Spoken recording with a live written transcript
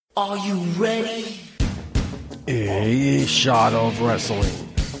Are you ready? A Shot of Wrestling.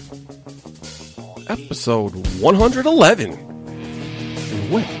 Episode 111.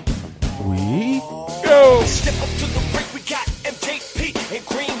 And when we go. Step up to the ring, we got MJP and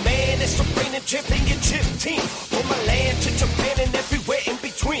Green Man. It's the reigning championship team. From Milan to Japan and everywhere in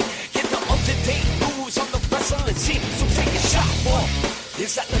between. Get the up-to-date news on the wrestling scene. So take a shot, boy.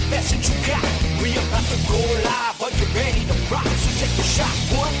 Is that the best that you got? We about to go live. Are you ready to rock? So take a shot,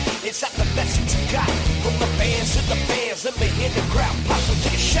 boy. Is that the best that you got? From the fans to the fans, let me hear the crowd pop. So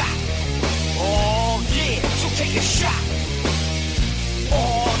take a shot. Oh yeah, so take a shot.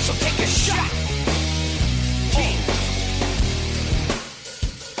 Oh, so take a shot. Yeah.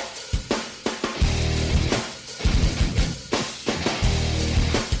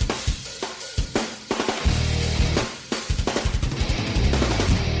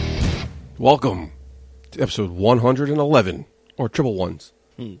 Welcome to episode 111, or triple ones.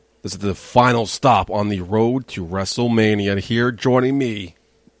 This is the final stop on the road to WrestleMania. And here joining me,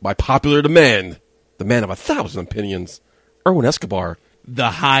 by popular demand, the man of 1,000 opinions, Erwin Escobar.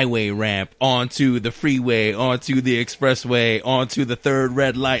 The highway ramp onto the freeway, onto the expressway, onto the third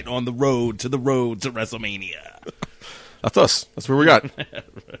red light on the road to WrestleMania. That's us. That's where we got.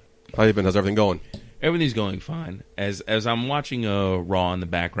 How you been? How's everything going? Everything's going fine. As I'm watching Raw in the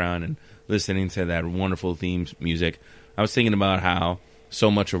background and listening to that wonderful theme music, I was thinking about how so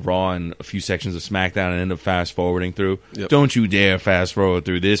much of Raw and a few sections of SmackDown and end up fast forwarding through. Yep. Don't you dare fast forward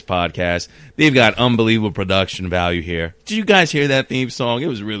through this podcast. They've got unbelievable production value here. Did you guys hear that theme song? It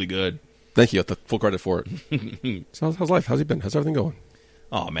was really good. Thank you. I have full credit for it. So how's life? How's he been? How's everything going?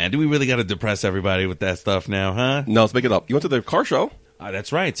 Oh, man, do we really got to depress everybody with that stuff now, huh? No, let's make it up. You went to the car show?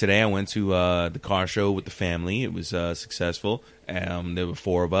 That's right. Today I went to the car show with the family. It was successful. There were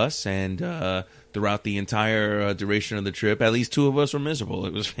four of us, and throughout the entire duration of the trip, at least two of us were miserable.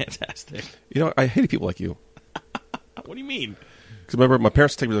 It was fantastic. You know, I hated people like you. What do you mean? Because remember, my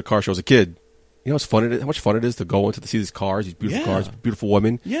parents took me to the car show as a kid. You know how much fun it is to go into to see these cars, these beautiful cars, beautiful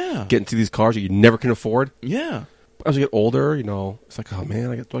women. Yeah. Get into these cars that you never can afford. Yeah. As you get older, you know, it's like, oh man,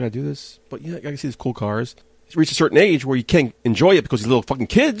 do I gotta do this? But yeah, I gotta see these cool cars. You reach a certain age where you can't enjoy it because these little fucking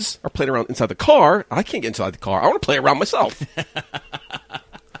kids are playing around inside the car. I can't get inside the car. I want to play around myself.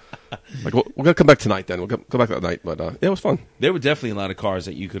 Like, we're going to come back tonight then. We'll go back that night. But yeah, it was fun. There were definitely a lot of cars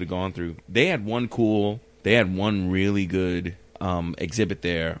that you could have gone through. They had one really good exhibit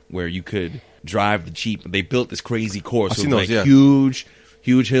there where you could drive the Jeep. They built this crazy course. I've with seen those, yeah.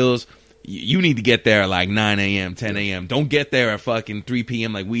 Huge hills. You need to get there at like 9 a.m., 10 a.m. Don't get there at fucking 3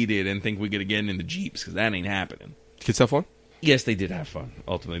 p.m. like we did and think we're going to get in the Jeeps, because that ain't happening. Kids have fun? Yes, they did have fun,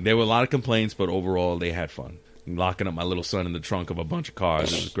 ultimately. There were a lot of complaints, but overall, they had fun. Locking up my little son in the trunk of a bunch of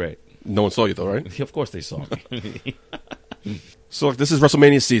cars. It was great. No one saw you, though, right? Of course they saw me. So this is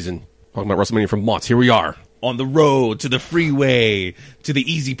WrestleMania season. Talking about WrestleMania for months. Here we are. On the road to the freeway, to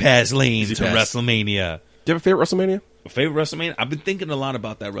the Easy Pass lane Easy to Pass. WrestleMania. Do you have a favorite WrestleMania? Favorite WrestleMania? I've been thinking a lot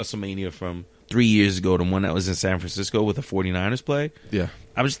about that WrestleMania from 3 years ago, the one that was in San Francisco with the 49ers play. Yeah.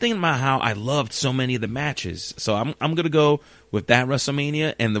 I was thinking about how I loved so many of the matches. So I'm going to go with that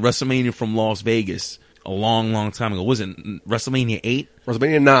WrestleMania and the WrestleMania from Las Vegas a long, long time ago. Was it WrestleMania 8?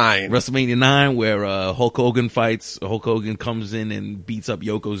 WrestleMania 9. WrestleMania 9, where Hulk Hogan fights. Hulk Hogan comes in and beats up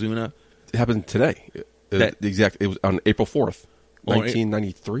Yokozuna. It happened today. It was on April 4th,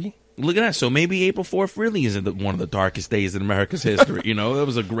 1993. Look at that. So maybe April 4th really isn't one of the darkest days in America's history. You know, it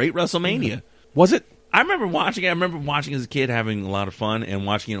was a great WrestleMania. Was it? I remember watching it. I remember watching as a kid, having a lot of fun, and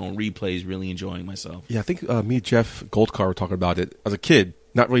watching it on replays, really enjoying myself. Yeah, I think me and Jeff Goldcar were talking about it as a kid,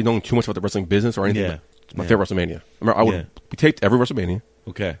 not really knowing too much about the wrestling business or anything. Yeah. It's my favorite WrestleMania. I remember we taped every WrestleMania.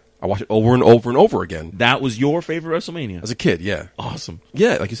 Okay. I watched it over and over and over again. That was your favorite WrestleMania? As a kid, yeah. Awesome.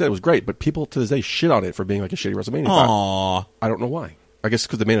 Yeah, like you said, it was great, but people to this day shit on it for being like a shitty WrestleMania. Aww. I don't know why. I guess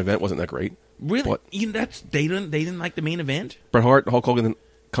because the main event wasn't that great. Really? But They didn't like the main event? Bret Hart, Hulk Hogan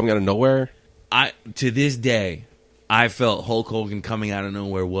coming out of nowhere. To this day, I felt Hulk Hogan coming out of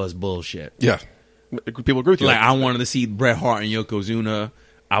nowhere was bullshit. Yeah. People agree with you. Like, I wanted to see Bret Hart and Yokozuna.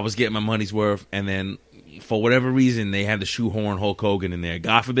 I was getting my money's worth, and then for whatever reason, they had to shoehorn Hulk Hogan in there.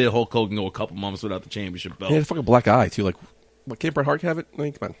 God forbid Hulk Hogan go a couple months without the championship belt. He had a fucking black eye, too. Like, what, can't Bret Hart have it? I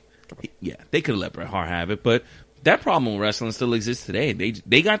mean, come on. Yeah, they could have let Bret Hart have it, but that problem with wrestling still exists today.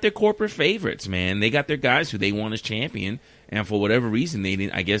 They got their corporate favorites, man. They got their guys who they want as champion, and for whatever reason,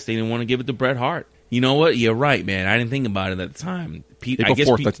 I guess they didn't want to give it to Bret Hart. You know what? You're right, man. I didn't think about it at the time. April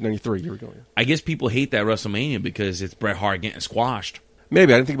 4th, 1993. Here we go. Yeah. I guess people hate that WrestleMania because it's Bret Hart getting squashed.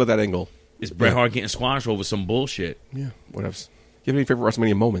 Maybe. I didn't think about that angle. It's Bret Hart getting squashed over some bullshit. Yeah, whatever. Do you have any favorite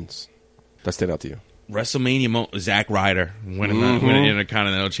WrestleMania moments that stand out to you? Zack Ryder winning the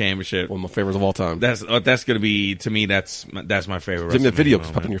Intercontinental Championship. One of my favorites of all time. That's going to be, to me, that's my favorite. Didn't the video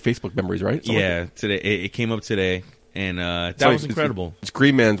pop in your Facebook memories, right? Yeah, today it came up today, and that was incredible. It's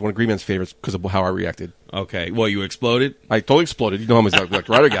Green Man's one of Green Man's favorites because of how I reacted. Okay, well, you exploded. I totally exploded. You know I'm a Zack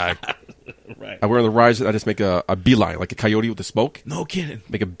Ryder guy. Right. I wear on the rise. I just make a beeline, like a coyote with the smoke. No kidding.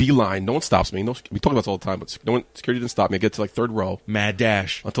 Make a beeline. No one stops me. We talk about this all the time, but security didn't stop me. I get to like third row. Mad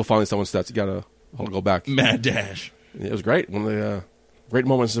dash. Until finally someone steps. You gotta go back. Mad dash. It was great. One of the great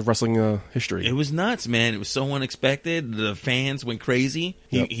moments of wrestling history. It was nuts, man. It was so unexpected. The fans went crazy.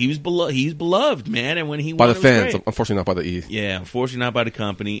 Yep. He was beloved. He's beloved, man. And when he by won, the fans, it was great. Unfortunately not by the E. Yeah, unfortunately not by the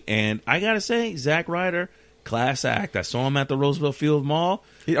company. And I gotta say, Zack Ryder, class act. I saw him at the Roosevelt Field Mall.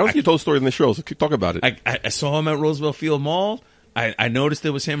 I don't think you told the story in the show, so talk about it. I saw him at Roosevelt Field Mall. I noticed it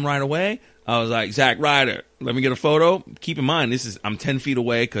was him right away. I was like, Zack Ryder, let me get a photo. Keep in mind, I'm 10 feet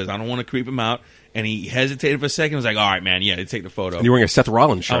away because I don't want to creep him out. And he hesitated for a second. I was like, all right, man, yeah, take the photo. And you're wearing a Seth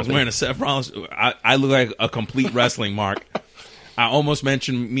Rollins shirt. I was wearing a Seth Rollins. I look like a complete wrestling mark. I almost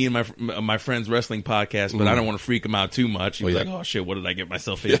mentioned me and my friend's wrestling podcast, but I don't want to freak him out too much. He was like, oh, shit, what did I get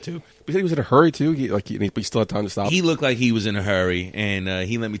myself into? But he said he was in a hurry, too. But he still had time to stop. He looked like he was in a hurry, and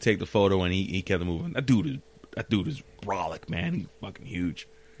he let me take the photo, and he kept moving. That dude is brolic, man. He's fucking huge.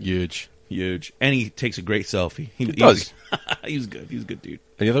 Huge. And he takes a great selfie. He does. He was good. He was a good dude.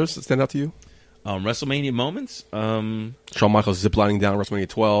 Any others that stand out to you? WrestleMania moments? Shawn Michaels ziplining down WrestleMania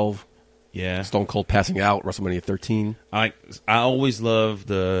 12. Yeah. Stone Cold passing out WrestleMania 13. I always love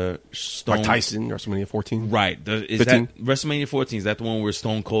the Stone... Mike Tyson, WrestleMania 14. Right. Is 15? That WrestleMania 14? Is that the one where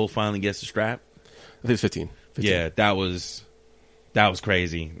Stone Cold finally gets the strap? I think it's 15. Yeah, that was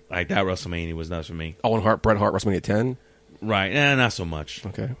crazy. Like, that WrestleMania was nuts for me. Owen Hart, Bret Hart, WrestleMania 10. Right. Not so much.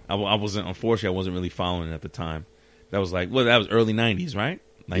 Okay. I wasn't really following it at the time. That was early 90s, right?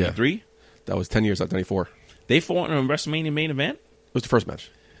 93? Yeah. That was 10 years after 94. They fought in a WrestleMania main event? It was the first match.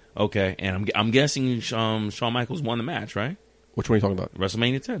 Okay, and I'm guessing Shawn Michaels won the match, right? Which one are you talking about?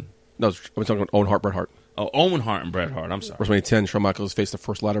 WrestleMania 10. No, I'm talking about Owen Hart, Bret Hart. Oh, Owen Hart and Bret Hart. I'm sorry. WrestleMania 10, Shawn Michaels faced the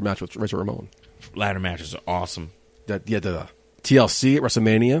first ladder match with Razor Ramon. Ladder matches are awesome. The TLC at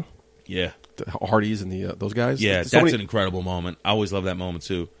WrestleMania. Yeah. The Hardys and those guys. Yeah, that's an incredible moment. I always love that moment,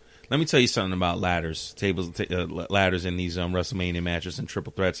 too. Let me tell you something about ladders, ladders in these WrestleMania matches and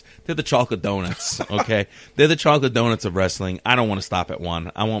triple threats. They're the chocolate donuts, okay? They're the chocolate donuts of wrestling. I don't want to stop at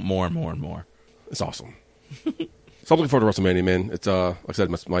one. I want more and more and more. It's awesome. So I'm looking forward to WrestleMania, man. It's like I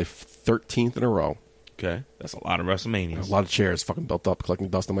said, it's my 13th in a row. Okay, that's a lot of WrestleManias. A lot of chairs fucking built up, collecting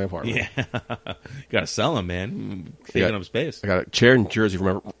dust in my apartment. Yeah, you gotta sell them, man. Taking up space. I got a chair in Jersey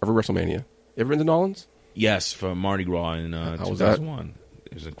from every WrestleMania. You ever been to New Orleans? Yes, for Mardi Gras in 2001.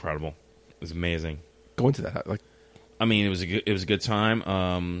 It was incredible. It was amazing. Go into that. I mean, it was a good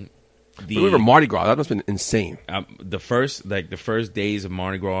time. Remember Mardi Gras? That must have been insane. The first days of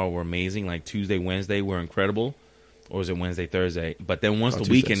Mardi Gras were amazing. Like Tuesday, Wednesday were incredible, or was it Wednesday, Thursday? But then once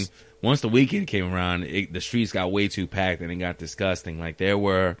the weekend came around, the streets got way too packed and it got disgusting. Like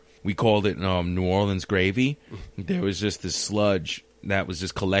we called it New Orleans gravy. There was just this sludge that was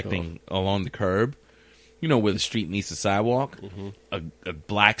just collecting along the curb. You know, where the street meets the sidewalk. Mm-hmm. A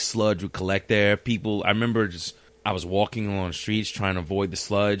black sludge would collect there. People, I remember I was walking along the streets trying to avoid the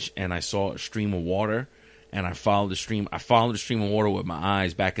sludge, and I saw a stream of water, and I followed the stream. I followed the stream of water with my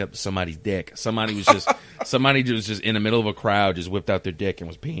eyes back up to somebody's dick. Somebody was just in the middle of a crowd, just whipped out their dick and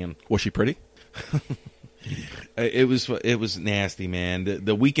was peeing. Was she pretty? It was nasty, man.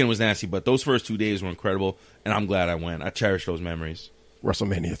 The weekend was nasty, but those first 2 days were incredible, and I'm glad I went. I cherish those memories.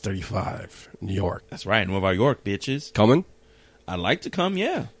 WrestleMania 35, New York. That's right, New York, bitches. Coming? I'd like to come,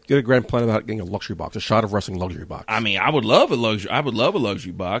 yeah. Get a grand plan about getting a luxury box, a shot of wrestling luxury box. I mean, I would love a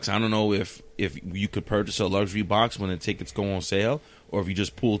luxury box. I don't know if you could purchase a luxury box when the tickets go on sale, or if you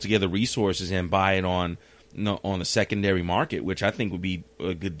just pool together resources and buy it on the secondary market, which I think would be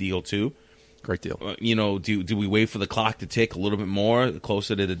a good deal too. Great deal. Do we wait for the clock to tick a little bit more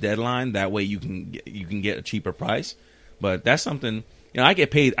closer to the deadline? That way you can get a cheaper price. But that's something. I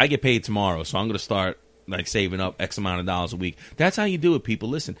get paid tomorrow, so I'm going to start like saving up X amount of dollars a week. That's how you do it, people.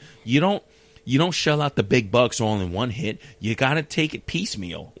 Listen, you don't shell out the big bucks all in one hit. You got to take it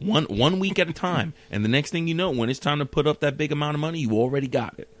piecemeal, one week at a time. And the next thing you know, when it's time to put up that big amount of money, you already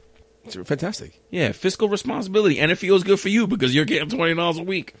got it. It's fantastic. Yeah, fiscal responsibility, and it feels good for you because you're getting $20 a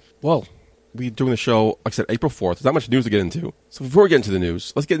week. Well, we're doing the show, like I said, April 4th. There's not much news to get into. So before we get into the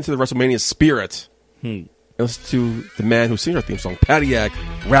news, let's get into the WrestleMania spirit. Listen to the man who sings our theme song, Patty-Yak,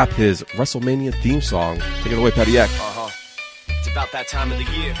 rap his WrestleMania theme song. Take it away, Patty-Yak. It's about that time of the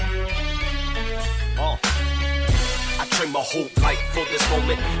year. I train my whole life for this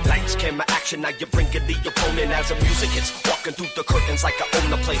moment. Lights, camera, action, now you're bringing the opponent. As the music hits, walking through the curtains like I own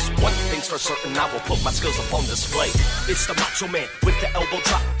the place. One thing's for certain, I will put my skills up on display. It's the Macho Man with the elbow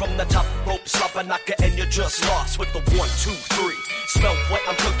drop from the top rope, Slabanaka, and you're just lost with the 1, 2, 3. Smell what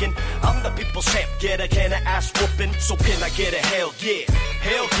I'm cooking. I'm the people's champ. Get a can of ass whooping. So can I get a hell yeah?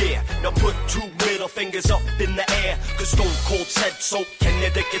 Hell yeah. Now put 2 middle fingers up in the air. Cause Stone Cold said so. Can you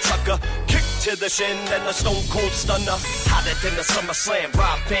dig it, sucker? Kick to the shin and a Stone Cold stunner. Hotter than the Summer Slam.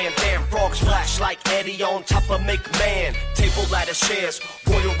 Rob Van Dam. Frogs flash like Eddie on top of McMahon. Table ladder shares.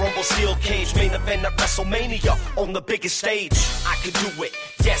 Royal Rumble steel cage. Main event at WrestleMania. On the biggest stage. I can do it.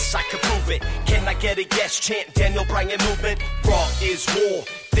 Yes, I can prove it. Can I get a yes chant? Daniel Bryan movement. Raw is war.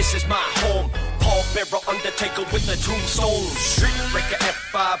 This is my home. Paul Bearer, Undertaker with the tombstone. Street Breaker,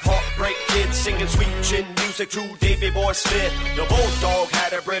 F5, Heartbreak Kid, singing sweet chin music to Davey Boy Smith. The Bulldog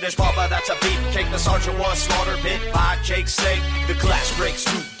had a British barber, that's a beefcake. The Sergeant was slaughtered, bit by Jake Snake. The glass breaks,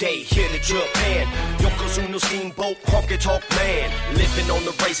 New Day, here to Japan. Yokozuna Steamboat, honky tonk man. Living on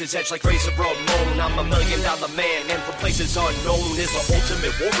the razor's edge like Razor Ramon. I'm $1 million man, and from places unknown is the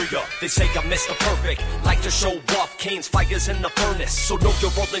ultimate warrior. They say I'm Mr. Perfect, like to show off. Kane's fires in the furnace, so know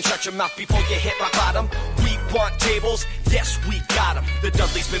you're rolling, shut your mouth before you hit rock bottom. We want tables, yes we got them. The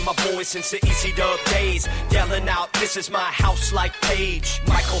Dudley's been my boy since the EC Dub days. Yelling out, this is my house like Paige.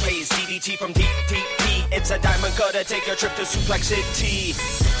 Michael Hayes, DDT from DDP. It's a diamond cutter, take a trip to Suplex City.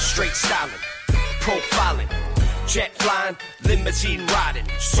 Straight styling, profiling, jet flying, limousine riding.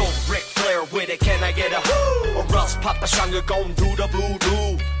 So Ric Flair with it, can I get a whoo? Or else Papa Shango gon' do the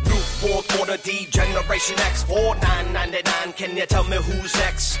voodoo. New Fourth Order D, Generation X, 4999. Can you tell me who's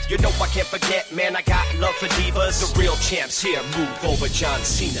next? You know I can't forget, man, I got love for divas. The real champs here, move over John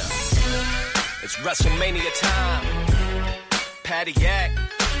Cena. It's WrestleMania time. Patty Yak.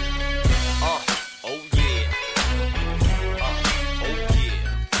 Oh yeah. Oh yeah.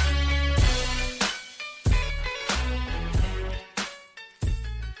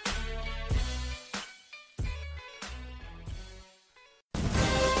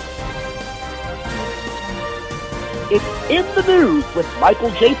 It's In the News with Michael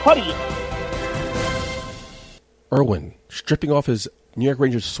J. Putty. Irwin stripping off his New York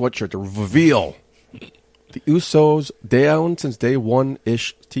Rangers sweatshirt to reveal the Usos down since day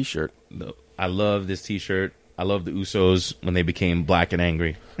one-ish t-shirt. No, I love this t-shirt. I love the Usos when they became black and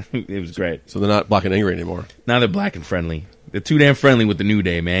angry. It was great. So they're not black and angry anymore. Now they're black and friendly. They're too damn friendly with the New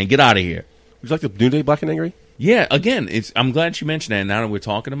Day, man. Get out of here. Would you like the New Day black and angry? Yeah, again, I'm glad you mentioned that. And now that we're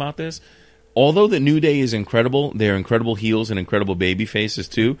talking about this, although the New Day is incredible, they're incredible heels and incredible baby faces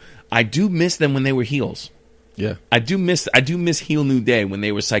too. I do miss them when they were heels. Yeah, I do miss heel New Day when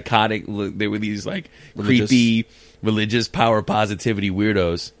they were psychotic. They were these like creepy, religious power positivity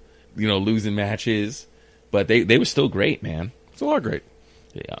weirdos, losing matches. But they were still great, man. It's a lot great.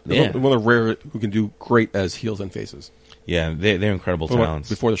 Yeah, one of the rare who can do great as heels and faces. Yeah, they're incredible talents.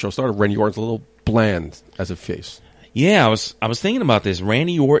 Before the show started, Randy Orton's a little bland as a face. Yeah, I was thinking about this.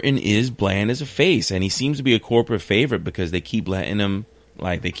 Randy Orton is bland as a face, and he seems to be a corporate favorite because they keep letting him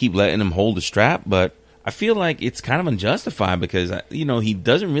hold the strap. But I feel like it's kind of unjustified because he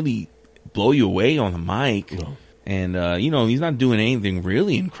doesn't really blow you away on the mic, and he's not doing anything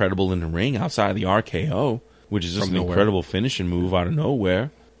really incredible in the ring outside of the RKO, which is just an incredible finishing move out of nowhere.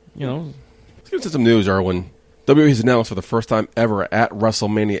 Let's get into some news, Erwin. WWE has announced for the first time ever at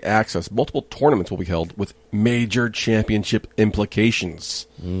WrestleMania Access, multiple tournaments will be held with major championship implications.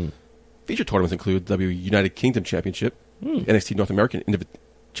 Featured tournaments include the United Kingdom Championship, NXT North American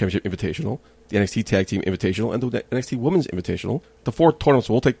Championship Invitational, the NXT Tag Team Invitational, and the NXT Women's Invitational. The 4 tournaments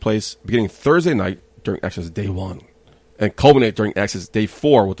will take place beginning Thursday night during Access Day 1 and culminate during Access Day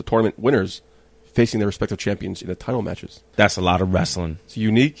 4 with the tournament winners facing their respective champions in the title matches. That's a lot of wrestling. It's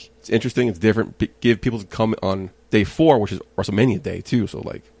unique. It's interesting. It's different. Give people to come on Day 4, which is WrestleMania Day, too. So,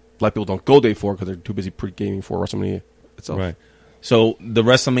 like, a lot of people don't go Day 4 because they're too busy pre-gaming for WrestleMania itself. Right. So, the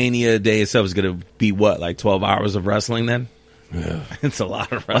WrestleMania Day itself is going to be, what, like 12 hours of wrestling then? Yeah. It's a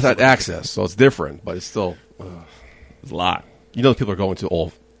lot of wrestling. That's not Access, so it's different, but it's still... It's a lot. You know people are going to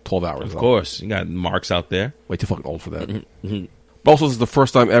all 12 hours. Of course. You got marks out there. Way too fucking old for that. But also, this is the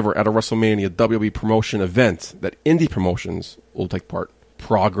first time ever at a WrestleMania WWE promotion event that indie promotions will take part.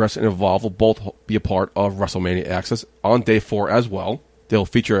 Progress and Evolve will both be a part of WrestleMania Access on Day 4 as well. They'll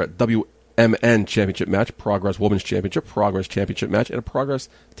feature a WMN Championship match, Progress Women's Championship, Progress Championship match, and a Progress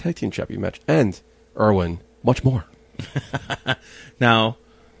Tag Team Championship match. And, Erwin, much more. Now,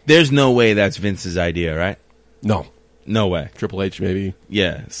 there's no way that's Vince's idea, right? No. No way. Triple H, maybe.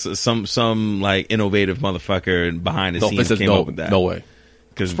 Yeah, so some like innovative motherfucker behind the scenes came up with that. No way.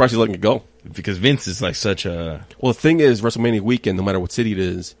 Because surprised he's letting it go. Because Vince is like such a... Well, the thing is, WrestleMania weekend, no matter what city it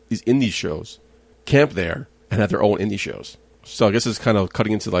is, these indie shows camp there and have their own indie shows. So I guess it's kind of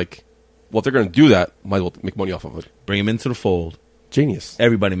cutting into like, well, if they're going to do that, might as well make money off of it. Bring him into the fold. Genius.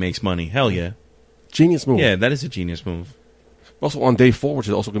 Everybody makes money. Hell yeah. Genius move. Yeah, that is a genius move. Also on day 4, which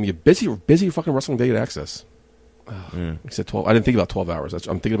is also going to be a busy fucking wrestling day at Access. I said 12. I didn't think about 12 hours.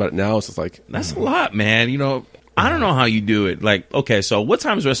 I'm thinking about it now. So it's like... That's a lot, man. You know, I don't know how you do it. Like, okay, so what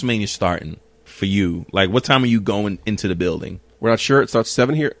time is WrestleMania starting for you? Like, what time are you going into the building? We're not sure. It starts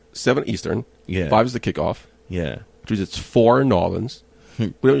 7 here, 7 Eastern. Yeah. 5 is the kickoff. Yeah. Which means it's 4 in New Orleans.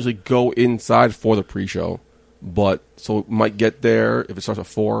 We don't usually go inside for the pre-show. But, so we might get there if it starts at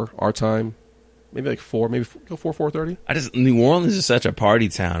 4, our time. Maybe like 4, maybe go 4:30. New Orleans is such a party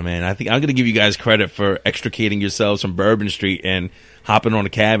town, man. I think I'm going to give you guys credit for extricating yourselves from Bourbon Street and hopping on a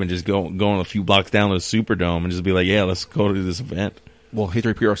cab and just going a few blocks down to the Superdome and just be like, yeah, let's go to this event. Well, hate to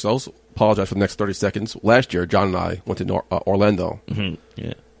repeat ourselves. Apologize for the next 30 seconds. Last year, John and I went to Orlando. Mm-hmm.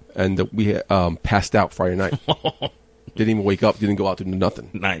 Yeah. And we passed out Friday night. Didn't even wake up. Didn't go out to do nothing.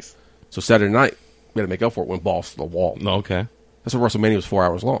 Nice. So Saturday night, we had to make up for it. Went balls to the wall. Okay. That's what WrestleMania was 4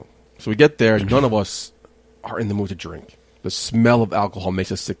 hours long. So we get there. None of us are in the mood to drink. The smell of alcohol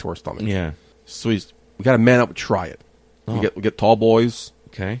makes us sick to our stomach. Yeah. So we got to man up and try it. Oh. We get tall boys.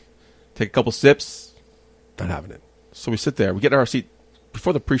 Okay. Take a couple sips. Not having it. So we sit there. We get in our seat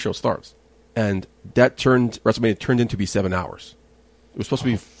before the pre-show starts. And WrestleMania turned into be 7 hours. It was supposed to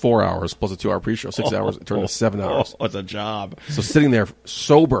be 4 hours plus a 2-hour pre-show, 6 hours. It turned into 7 hours. Oh, it's a job. So sitting there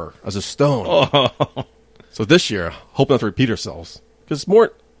sober as a stone. Oh. So this year, hope not to repeat ourselves. Because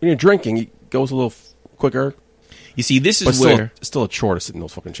more, when you're drinking, it goes a little quicker. You see, this is But where... it's still a chore to sit in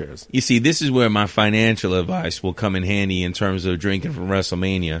those fucking chairs. You see, this is where my financial advice will come in handy in terms of drinking from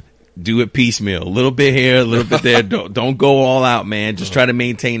WrestleMania. Do it piecemeal. A little bit here, a little bit there. Don't go all out, man. Just try to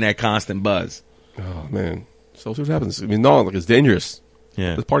maintain that constant buzz. Oh, man. So we'll see what happens. I mean, no, like, it's dangerous.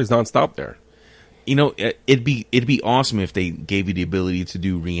 Yeah. This party's nonstop there. You know, it'd be awesome if they gave you the ability to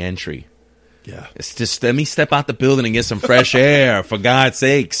do re-entry. Yeah. It's just, let me step out the building and get some fresh air, for God's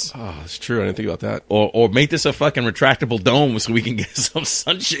sakes. Oh, it's true. I didn't think about that. Or make this a fucking retractable dome so we can get some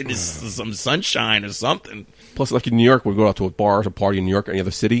sunshine, some sunshine or something. Plus, like in New York, we go out to a bar or a party in New York or any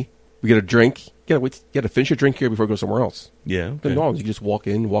other city. We get a drink. You gotta finish your drink here before you go somewhere else. Yeah. Okay. No, you can just walk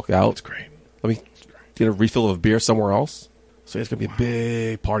in, walk out. That's great. Let me get a refill of a beer somewhere else. So it's going to be a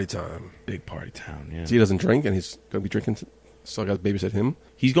big party time. Big party town, yeah. So he doesn't drink, and he's going to be drinking. So I got to babysit him.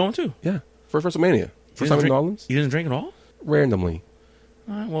 He's going too. Yeah. First WrestleMania. First time in New Orleans. He doesn't drink at all? Randomly.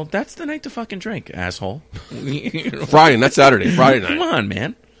 All right, well, that's the night to fucking drink, asshole. Friday, not Saturday. Friday night. Come on,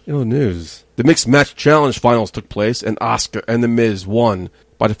 man. You know the news. The Mixed Match Challenge finals took place, and Asuka and The Miz won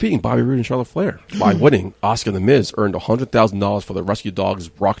by defeating Bobby Roode and Charlotte Flair. By winning, Asuka and The Miz earned $100,000 for the Rescue Dogs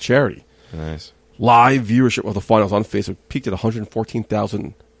Rock charity. Nice. Live viewership of the finals on Facebook peaked at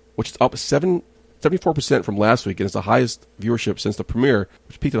 114,000, which is up 74% from last week, and it's the highest viewership since the premiere,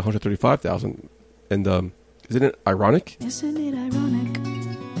 which peaked at 135,000. And isn't it ironic? Isn't it ironic?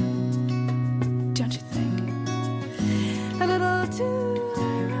 Don't you think? A little too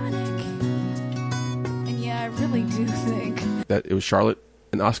ironic. And yeah, I really do think That it was Charlotte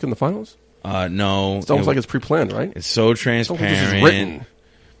and Asuka in the finals? No. It's almost like it's pre-planned, right? It's so It's almost like this is transparent. written.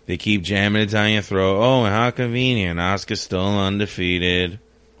 They keep jamming it down your throat. Oh, how convenient. Asuka's still undefeated.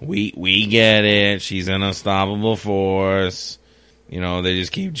 We get it. She's an unstoppable force. You know, they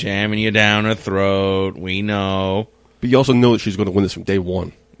just keep jamming you down her throat. We know. But you also know that she's going to win this from day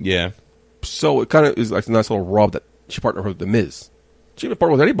one. Yeah. So it kind of is like a nice little rub that she partnered with The Miz. She didn't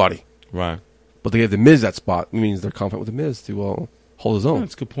partner with anybody. Right. But they gave The Miz that spot. It means they're confident with The Miz to hold his own.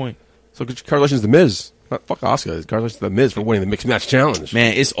 That's a good point. So congratulations to The Miz. Fuck Asuka. Congratulations to The Miz for winning the Mixed Match Challenge.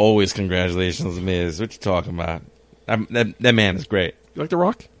 Man, it's always congratulations, Miz. What you talking about? That man is great. You like The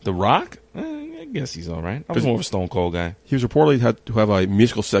Rock? The Rock? I guess he's all right. I was more of a Stone Cold guy. He was reportedly had to have a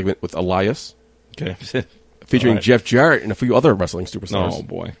musical segment with Elias, Okay. featuring All right. Jeff Jarrett and a few other wrestling superstars. Oh,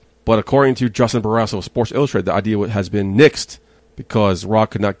 boy. But according to Justin Barrasso of Sports Illustrated, the idea has been nixed because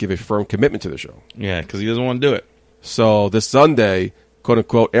Rock could not give a firm commitment to the show. Yeah, because he doesn't want to do it. So this Sunday,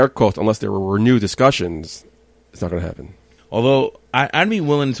 quote-unquote, air quotes, unless there were renewed discussions, it's not going to happen. Although, I'd be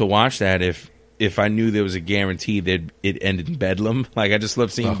willing to watch that if I knew there was a guarantee that it ended in bedlam. Like, I just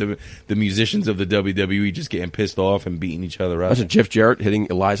love seeing the musicians of the WWE just getting pissed off and beating each other up. Imagine Jeff Jarrett hitting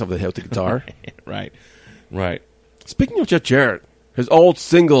Elias over the head with the guitar. Right. Speaking of Jeff Jarrett, his old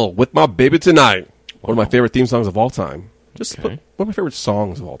single, With My Baby Tonight, one of my favorite theme songs of all time, one of my favorite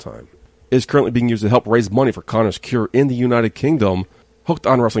songs of all time, is currently being used to help raise money for Connor's cure in the United Kingdom. Hooked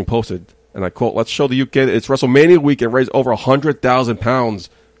on Wrestling posted, and I quote, "Let's show the UK that it's WrestleMania week and raise over £100,000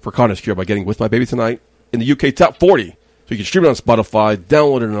 for Connor's Cure by getting With My Baby Tonight in the UK Top 40. So you can stream it on Spotify,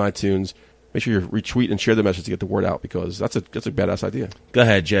 download it on iTunes. Make sure you retweet and share the message to get the word out because that's a badass idea. Go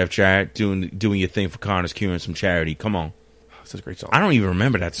ahead, Jeff Jarrett, doing your thing for Connor's Cure and some charity. Come on. That's a great song. I don't even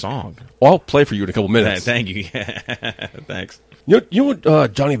remember that song. Well, I'll play for you in a couple minutes. Thank you. Thanks. You know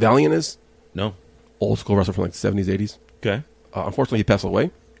what Johnny Valiant is? No. Old school wrestler from like the 70s, 80s. Okay. Unfortunately, he passed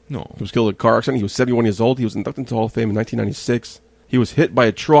away. No. He was killed in a car accident. He was 71 years old. He was inducted into the Hall of Fame in 1996. He was hit by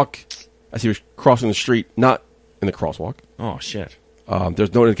a truck as he was crossing the street, not in the crosswalk. Oh, shit.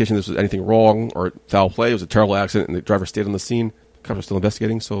 There's no indication this was anything wrong or foul play. It was a terrible accident, and the driver stayed on the scene. Cops are still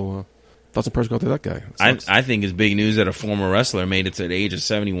investigating, so thoughts and prayers go out to that guy. I think it's big news that a former wrestler made it to the age of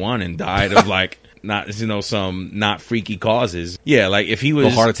 71 and died of some not freaky causes. Yeah, like if he was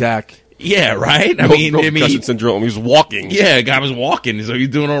No heart attack. Yeah, right. No concussion syndrome. He was walking. Yeah, a guy was walking, so he's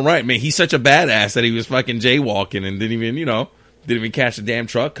doing all right, man. He's such a badass that he was fucking jaywalking and didn't even catch the damn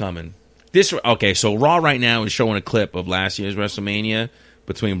truck coming. So Raw right now is showing a clip of last year's WrestleMania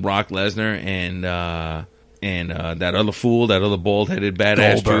between Brock Lesnar and that other fool, that other bald-headed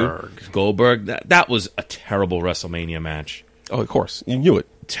badass Goldberg. That was a terrible WrestleMania match. Oh, of course. You knew it.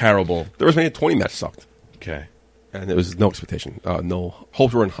 Terrible. The WrestleMania 20 match sucked. Okay. And there was no expectation. No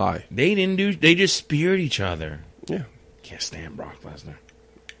hopes were high. They just speared each other. Yeah. Can't stand Brock Lesnar.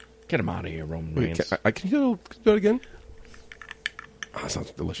 Get him out of here, Roman Wait, Reigns. can you do it again? Oh, that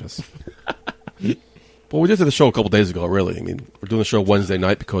sounds delicious. Well, we just did the show a couple days ago, really. I mean, we're doing the show Wednesday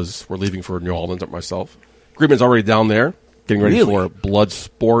night because we're leaving for New Orleans, myself. Greenman's already down there, getting ready for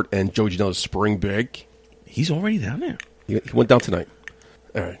Bloodsport and Joey Janela's Spring Break. He's already down there. He went down tonight.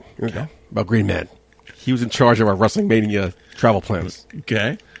 All right, here we go. About Green Man. He was in charge of our Wrestling Mania travel plans.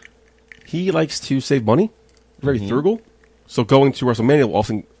 Okay. He likes to save money. Very frugal. So going to WrestleMania, we'll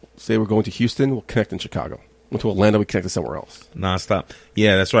also say we're going to Houston, we'll connect in Chicago. Went to Atlanta, we connected somewhere else. Nonstop.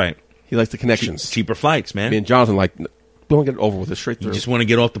 Yeah, that's right. He likes the connections. Cheaper flights, man. Me and Jonathan we don't get it over with it straight through. You just want to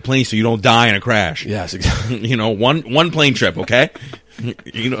get off the plane so you don't die in a crash. Yes, exactly. One plane trip, okay? Just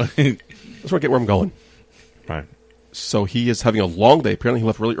want to get where I'm going. Right. So he is having a long day. Apparently he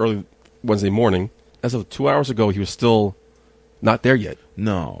left really early Wednesday morning. As of 2 hours ago, he was still not there yet.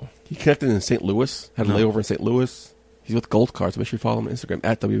 No. He connected in St. Louis, had a layover in St. Louis. He's with Gold Card, so make sure you follow him on Instagram,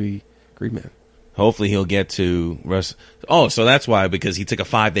 at WE Greenman. Hopefully he'll get to rest. Oh, so that's why, because he took a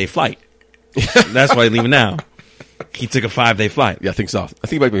 5-day flight. That's why he's leaving now. He took a 5-day flight. Yeah, I think so. I think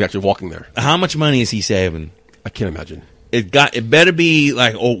he might be actually walking there. How much money is he saving? I can't imagine. It better be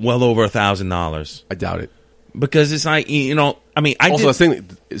like well over $1,000. I doubt it. Because it's like, Also, I was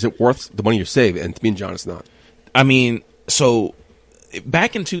saying, is it worth the money you save? And to me and John, it's not. I mean, so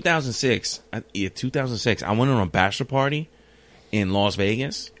back in 2006, I went on a bachelor party in Las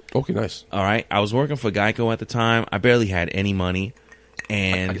Vegas. Okay, nice. All right. I was working for Geico at the time. I barely had any money.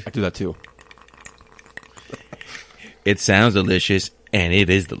 And I do that too. It sounds delicious, and it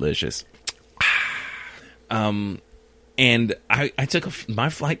is delicious. And I took my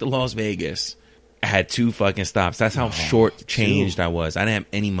flight to Las Vegas. I had 2 fucking stops. That's how short-changed I was. I didn't have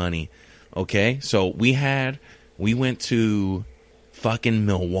any money. Okay? So we went to fucking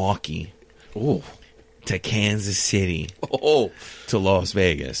Milwaukee. Oh. To Kansas City. Oh. To Las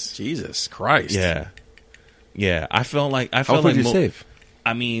Vegas. Jesus Christ. Yeah. Yeah. I felt like How much did you save?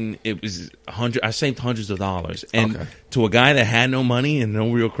 I mean, it was I saved hundreds of dollars. And to a guy that had no money and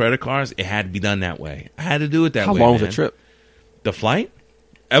no real credit cards, it had to be done that way. I had to do it that way. How long was the trip? The flight?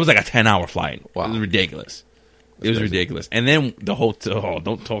 It was like a 10-hour flight. Wow. It was ridiculous. That's it was crazy. ridiculous. And then the hotel.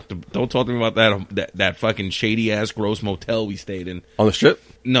 Don't talk to me about that fucking shady ass gross motel we stayed in. On the strip?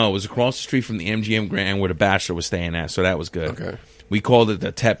 No, it was across the street from the MGM Grand where the Bachelor was staying at. So that was good. Okay. We called it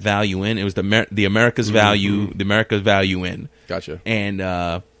the Tep Value Inn. It was the America's Value, the America's Value Inn. Gotcha. And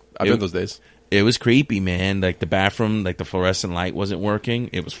I've been those days. It was creepy, man. Like the bathroom, like the fluorescent light wasn't working.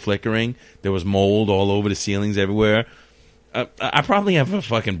 It was flickering. There was mold all over the ceilings everywhere. I probably have a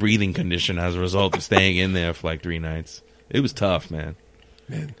fucking breathing condition as a result of staying in there for like 3 nights. It was tough, man.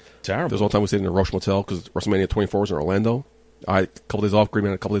 Terrible. There was all the time we stayed in the Roche Motel because WrestleMania 24 was in Orlando. I had a couple days off, Green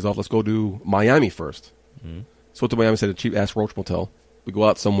Man, a couple days off. Let's go to Miami first. Mm-hmm. So went to Miami, stayed at a cheap-ass Roche Motel. We go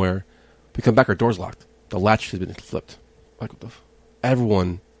out somewhere. We come back, our door's locked. The latch has been flipped. Like, what the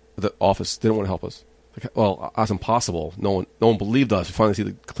everyone at the office didn't want to help us. Like, well, that's impossible. No one believed us. We finally see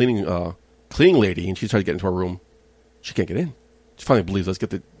the cleaning lady, and she tried to get into our room. She can't get in. She finally believes us. Get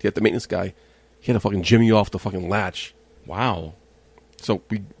the maintenance guy. He had to fucking jimmy off the fucking latch. Wow. So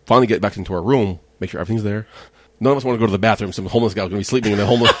we finally get back into our room, make sure everything's there. None of us want to go to the bathroom. Some homeless guy was going to be sleeping in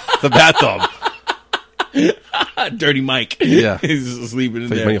the bathtub. Dirty Mike. Yeah. He's sleeping in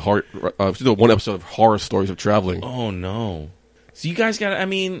so there. Many one episode of Horror Stories of Traveling. Oh, no. So you guys got. I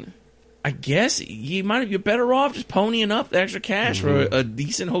mean, I guess you're better off just ponying up the extra cash for a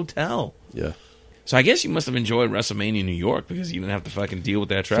decent hotel. Yeah. So I guess you must have enjoyed WrestleMania New York because you didn't have to fucking deal with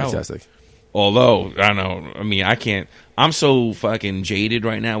that travel. Fantastic. Although, I don't know. I mean, I can't. I'm so fucking jaded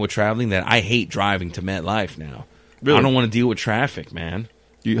right now with traveling that I hate driving to MetLife now. Really? I don't want to deal with traffic, man.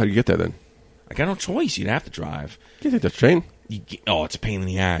 How do you get there then? I got no choice. You'd have to drive. You take the train. It's a pain in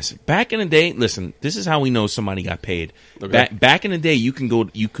the ass. Back in the day, listen, this is how we know somebody got paid. Okay. Back in the day, you could go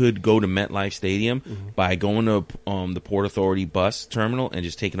to MetLife Stadium by going to the Port Authority bus terminal and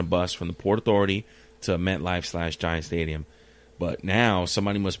just taking a bus from the Port Authority to MetLife/Giant Stadium. But now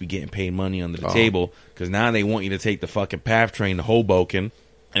somebody must be getting paid money under the table because now they want you to take the fucking PATH train to Hoboken,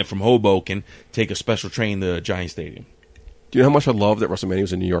 and from Hoboken take a special train to Giant Stadium. Do you know how much I love that WrestleMania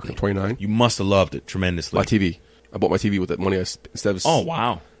was in New York in 29? You must have loved it tremendously. My TV. I bought my TV with that money instead of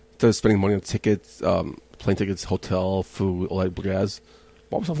wow. Instead of spending money on tickets, plane tickets, hotel, food, all that jazz.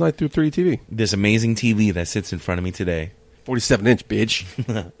 Bought myself a 930 TV. This amazing TV that sits in front of me today. 47-inch,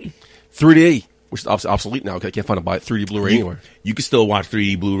 bitch. 3D, which is obsolete now because I can't find a 3D Blu-ray anywhere. You can still watch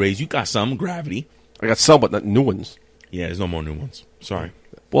 3D Blu-rays. You got some Gravity. I got some, but not new ones. Yeah, there's no more new ones. Sorry.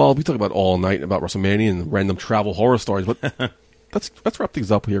 Well, we talk about all night about WrestleMania and random travel horror stories, but let's wrap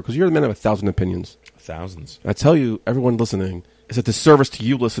things up here because you're the man of 1,000 opinions. Thousands. I tell you, everyone listening, it's a disservice to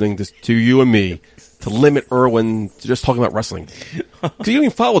you listening, to you and me, to limit Irwin to just talking about wrestling. Because you don't even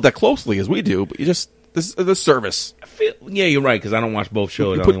follow it that closely as we do, but this is a disservice. Yeah, you're right, because I don't watch both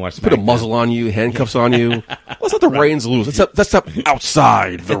shows. I only watch SmackDown. Put a muzzle on you, handcuffs on you. Let's let the reins loose. Let's step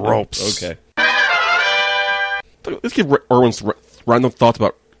outside the ropes. Okay. Let's give Irwin's random thoughts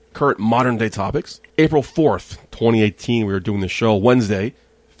about current modern-day topics. April 4th, 2018, we were doing the show Wednesday.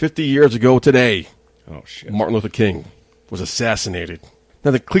 50 years ago today, Oh, shit. Martin Luther King was assassinated.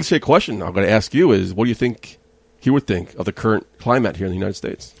 Now, the cliche question I'm going to ask you is, what do you think he would think of the current climate here in the United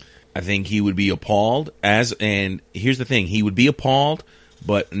States? I think he would be appalled and here's the thing, he would be appalled,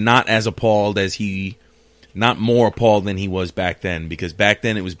 but not as appalled as not more appalled than he was back then, because back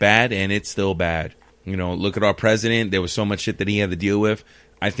then it was bad and it's still bad. You know, look at our president. There was so much shit that he had to deal with.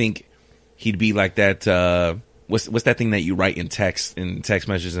 I think he'd be like that, what's that thing that you write in text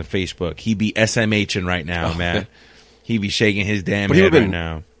messages on Facebook? He'd be SMHing right now, man. He'd be shaking his damn head right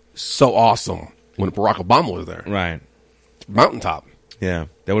now. So awesome when Barack Obama was there. Right. Mountaintop. Yeah,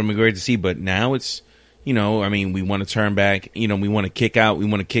 that would have been great to see, but now it's, you know, I mean, we want to turn back, you know, we want to kick out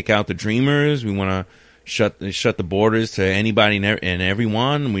the dreamers, we want to shut the borders to anybody and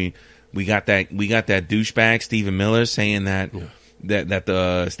everyone. We got that douchebag Stephen Miller saying that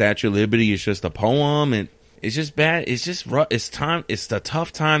the Statue of Liberty is just a poem, and it's just bad. It's just rough. It's a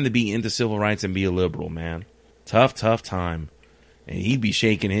tough time to be into civil rights and be a liberal, man. Tough time, and he'd be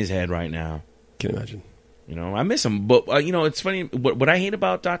shaking his head right now. Can't imagine. You know, I miss him, but you know, it's funny. What I hate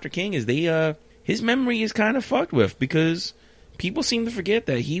about Dr. King is his memory is kind of fucked with, because people seem to forget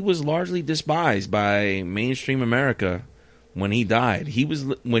that he was largely despised by mainstream America when he died.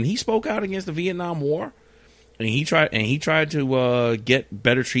 When he spoke out against the Vietnam War, and he tried to get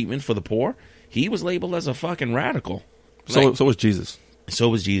better treatment for the poor. He was labeled as a fucking radical. So was Jesus. So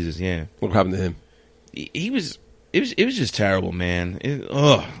was Jesus. Yeah. What happened to him? It was just terrible, man.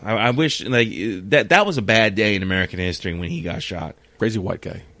 I wish that was a bad day in American history when he got shot. Crazy white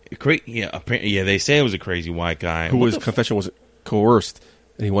guy. Yeah, they say it was a crazy white guy. Whose confession was coerced,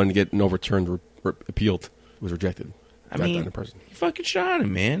 and he wanted to get an overturned, appealed. It was rejected. I mean, he fucking shot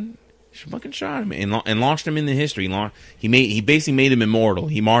him, man. He fucking shot him and launched him into history. He basically made him immortal.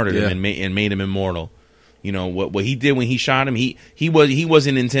 He martyred him and made him immortal. You know what he did when he shot him. He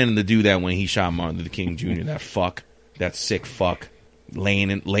wasn't intending to do that when he shot Martin Luther King Jr. That sick fuck, laying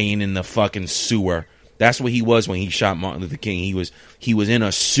in the fucking sewer. That's what he was when he shot Martin Luther King. He was in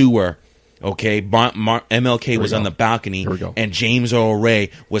a sewer. Okay, MLK was on the balcony, and James Earl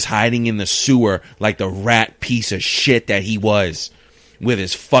Ray was hiding in the sewer like the rat piece of shit that he was, with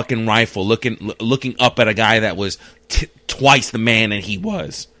his fucking rifle, looking up at a guy that was twice the man that he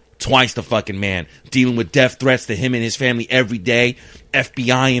was. Twice the fucking man, dealing with death threats to him and his family every day.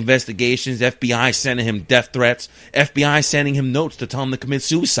 FBI investigations, FBI sending him death threats, FBI sending him notes to tell him to commit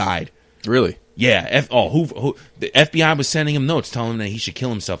suicide. Really? Yeah. The FBI was sending him notes telling him that he should kill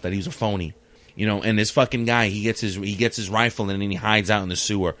himself, that he was a phony. You know, and this fucking guy, he gets his rifle and then he hides out in the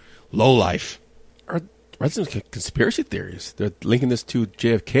sewer. Low life. Are some conspiracy theories? They're linking this to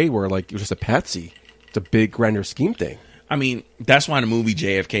JFK, where it was just a patsy. It's a big grander scheme thing. I mean, that's why the movie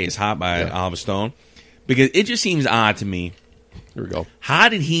JFK is hot by Oliver Stone, because it just seems odd to me. Here we go. How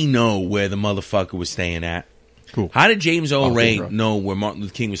did he know where the motherfucker was staying at? Cool. How did James O. Ray Pedro. know where Martin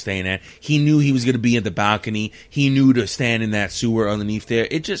Luther King was staying at? He knew he was going to be at the balcony. He knew to stand in that sewer underneath there.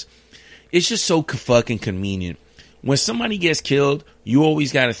 It's just so fucking convenient. When somebody gets killed, you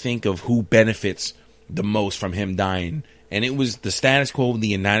always got to think of who benefits the most from him dying. And it was the status quo of the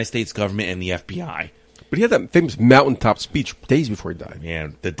United States government and the FBI. But he had that famous mountaintop speech days before he died. Yeah,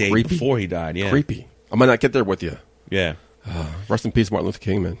 the day Creepy. before he died. Yeah, Creepy. I might not get there with you. Yeah. Rest in peace, Martin Luther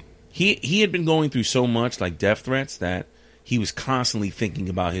King, man. He had been going through so much like death threats that he was constantly thinking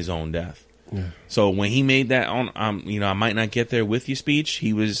about his own death. Yeah. So when he made that I might not get there with you speech,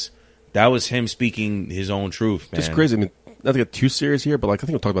 that was him speaking his own truth, man. Just crazy. I mean, not to get too serious here, but like I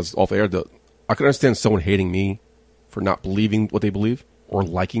think we'll talk about this off air. I can understand someone hating me for not believing what they believe or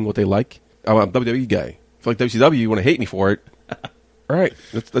liking what they like. I'm a WWE guy. I feel like WCW, you want to hate me for it. All right,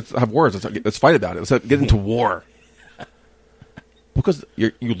 let's have words. Let's fight about it. Let's get into war. Because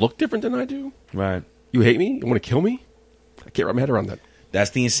you look different than I do. Right. You hate me? You want to kill me? I can't wrap my head around that. That's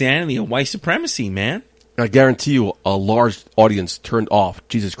the insanity of white supremacy, man. I guarantee you a large audience turned off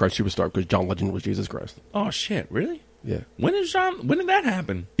Jesus Christ Superstar because John Legend was Jesus Christ. Oh shit, really? Yeah. When did that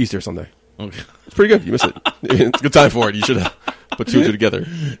happen? Easter Sunday. Okay. It's pretty good. You missed it. It's a good time for it. You should have put two and two together.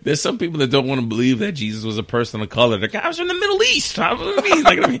 There's some people that don't want to believe that Jesus was a person of color. The guys from the Middle East. What do you mean?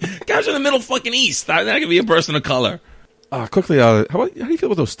 Like, guys from the Middle fucking East. That could be a person of color. Quickly, how do you feel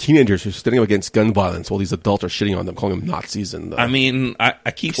about those teenagers who are standing up against gun violence while these adults are shitting on them, calling them Nazis? And I mean, I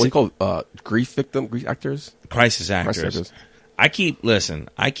keep what do you call grief actors? crisis actors. Crisis actors.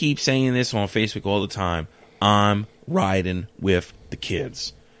 I keep saying this on Facebook all the time. I'm riding with the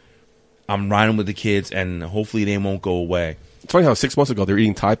kids. I'm riding with the kids, and hopefully they won't go away. It's funny how 6 months ago they were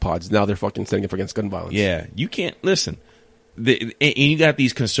eating Tide Pods. Now they're fucking standing up against gun violence. Yeah, you can't listen. And you got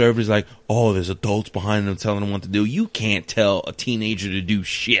these conservatives like, oh, there's adults behind them telling them what to do. You can't tell a teenager to do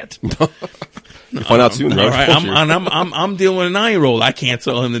shit. You'll find out soon, All right? right, I'm dealing with a 9-year-old. I can't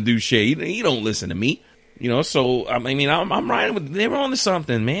tell him to do shit. He don't listen to me. So I mean, I'm riding with. They're on to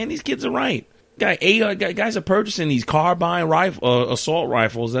something, man. These kids are right. Guys are purchasing these carbine assault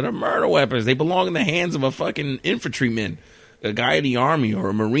rifles that are murder weapons. They belong in the hands of a fucking infantryman, a guy in the army or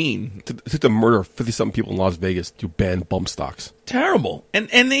a marine. It took the murder of 50-something people in Las Vegas to ban bump stocks. Terrible.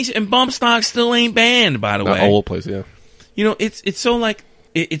 And bump stocks still ain't banned, by the way. All over the place, yeah. It's so like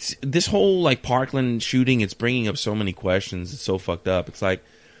it's this whole like Parkland shooting. It's bringing up so many questions. It's so fucked up. It's like,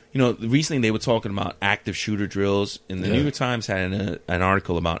 recently they were talking about active shooter drills, and the New York Times had an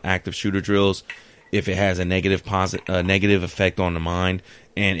article about active shooter drills. If it has a negative effect on the mind,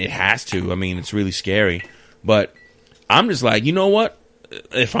 and it has to. I mean, it's really scary. But I'm just like, you know what?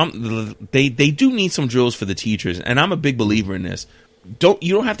 They do need some drills for the teachers, and I'm a big believer in this.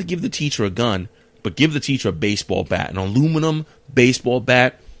 You don't have to give the teacher a gun, but give the teacher a baseball bat, an aluminum baseball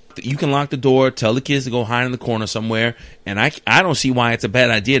bat. You can lock the door, tell the kids to go hide in the corner somewhere, and I don't see why it's a bad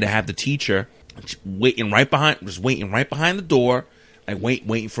idea to have the teacher waiting right behind the door, like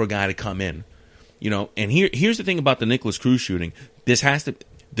waiting for a guy to come in. And here's the thing about the Nicholas Cruz shooting.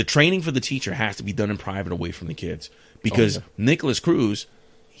 The training for the teacher has to be done in private, away from the kids, because Nicholas Cruz,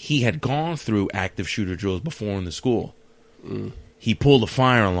 he had gone through active shooter drills before in the school. He pulled a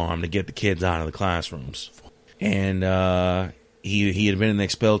fire alarm to get the kids out of the classrooms, and he had been an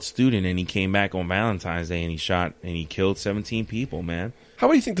expelled student, and he came back on Valentine's Day, and he killed 17 people, man. How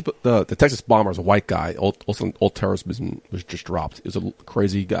do you think the Texas bomber is a white guy? Old terrorism was just dropped. He was a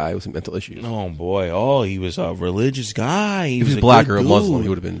crazy guy with some mental issues. Oh boy! Oh, he was a religious guy. If he was black or a Muslim, he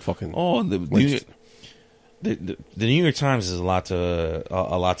would have been fucking. Oh, the New York Times has a lot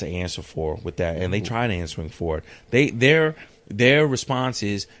to answer for with that, and they tried answering for it. Their response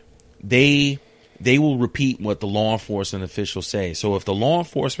is they will repeat what the law enforcement officials say. So if the law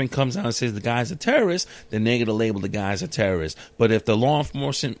enforcement comes out and says the guy's a terrorist, then they're going to label the guy's a terrorist. But if the law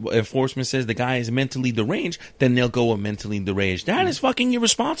enforcement says the guy is mentally deranged, then they'll go with mentally deranged. That is fucking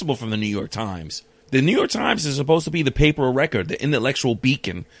irresponsible from the New York Times. The New York Times is supposed to be the paper of record, the intellectual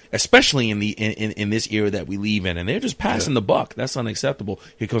beacon, especially in this era that we live in. And they're just passing the buck. That's unacceptable.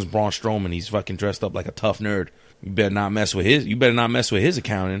 Here comes Braun Strowman. He's fucking dressed up like a tough nerd. You better not mess with his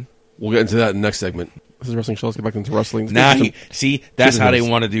accounting. We'll get into that in the next segment. This is Wrestling Show. Let's get back into wrestling. That's how they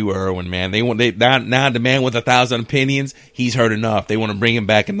want to do Irwin, man. Now the man with 1,000 opinions, he's heard enough. They want to bring him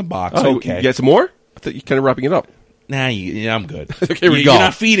back in the box. Okay. You got some more? I thought you kind of wrapping it up. Nah, I'm good. Okay, we go. You're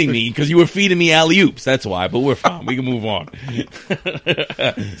not feeding me because you were feeding me alley-oops. That's why, but we're fine. We can move on.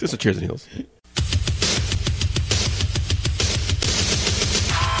 Just a cheers and heels.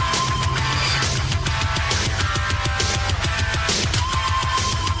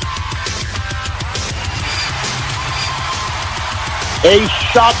 A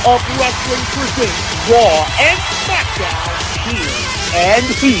Shot of Wrestling presents Raw and SmackDown Here and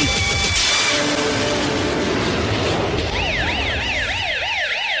Here.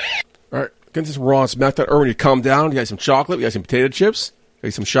 All right, get this Raw and SmackDown. Erwin, you calm down. You got some chocolate. You got some potato chips. You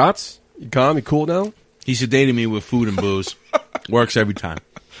got some shots. You calm. You cool now. He sedated me with food and booze. Works every time.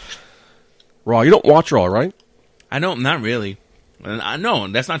 Raw. You don't watch Raw, right? I don't, not really. No,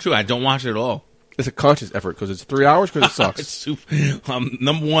 that's not true. I don't watch it at all. It's a conscious effort because it's 3 hours because it sucks. It's too,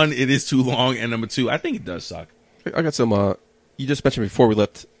 number one, it is too long, and number two, I think it does suck. I got some. You just mentioned before we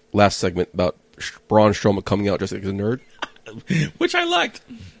left last segment about Braun Strowman coming out just like a nerd, Which I liked.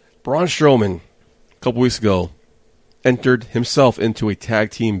 Braun Strowman, a couple weeks ago, entered himself into a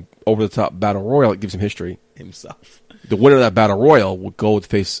tag team over-the-top battle royal. It gives him history. Himself. The winner of that battle royal will go to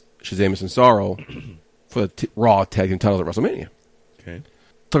face Sheamus and Cesaro for the Raw tag team titles at WrestleMania. Okay.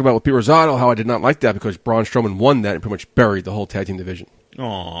 Talk about with Pete Rosado, how I did not like that because Braun Strowman won that and pretty much buried the whole tag team division.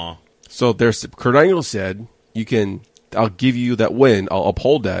 Aw. So there's Kurt Angle said, I'll give you that win, I'll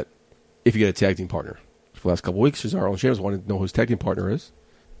uphold that if you get a tag team partner. For the last couple of weeks, Cesaro and Sheamus wanted to know who his tag team partner is.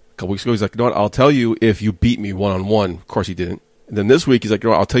 A couple weeks ago, he's like, you know what, I'll tell you if you beat me one-on-one. Of course he didn't. And then this week, he's like, you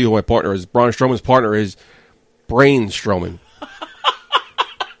know what, I'll tell you who my partner is. Braun Strowman's partner is Brain Strowman.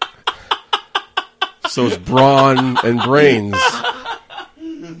 So it's Braun and Brains.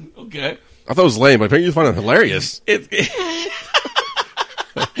 Okay. I thought it was lame, but apparently you find it hilarious. Yeah,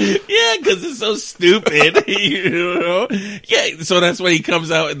 because it's so stupid, you know. Yeah, so that's when he comes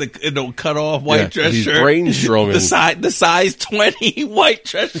out in the cut off white dress he's shirt, Brain Strowman. the size 20 white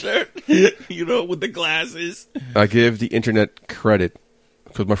dress shirt, you know, with the glasses. I give the internet credit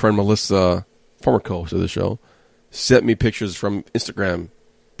because my friend Melissa, former co-host of the show, sent me pictures from Instagram.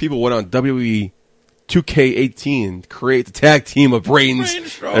 People went on WWE 2K18 to create the tag team of Brains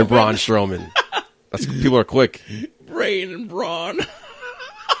and Braun Strowman. People are quick. Brain and Braun.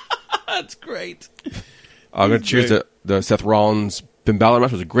 That's great. I'm going to cheers the Seth Rollins Finn Balor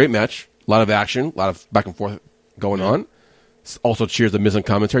match. It was a great match. A lot of action, a lot of back and forth going on. Also cheers the Miz on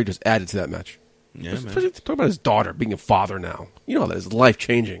commentary, just added to that match. Yeah, man. Talk about his daughter being a father now. You know that is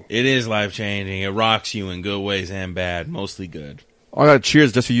life-changing. It is life-changing. It rocks you in good ways and bad. Mostly good. I got a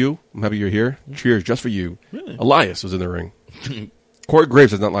cheers just for you. I'm happy you're here. Cheers just for you. Really? Elias was in the ring. Corey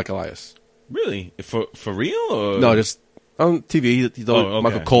Graves does not like Elias. Really? For real? Or? No, just on TV. He's okay.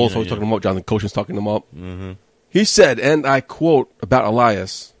 Michael Cole's always talking him up. Jonathan Coachman's talking him up. Mm-hmm. He said, and I quote about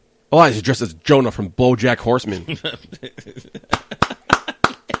Elias is dressed as Jonah from BoJack Horseman.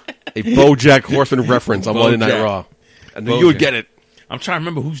 A BoJack Horseman reference on Monday Night Raw. I knew you would get it. I'm trying to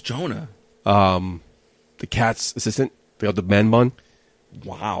remember who's Jonah. The Cat's assistant. They got the man bun.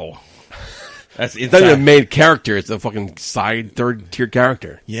 Wow. That's It's not even a main character. It's a fucking side, third-tier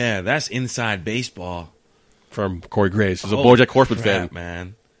character. Yeah, that's inside baseball. From Corey Graves. He's a BoJack Horseman fan.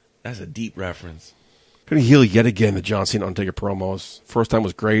 Man. That's a deep reference. Gonna heal yet again the John Cena Undertaker promos. First time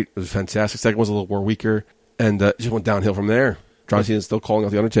was great. It was fantastic. Second was a little more weaker. And it just went downhill from there. John Cena's still calling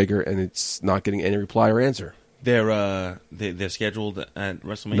out the Undertaker, and it's not getting any reply or answer. They're scheduled at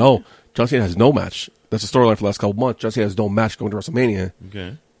WrestleMania? No. John Cena has no match. That's the storyline for the last couple months. John Cena has no match going to WrestleMania.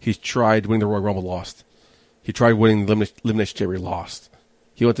 Okay. He's tried winning the Royal Rumble, lost. He tried winning the Elimination Chamber, lost.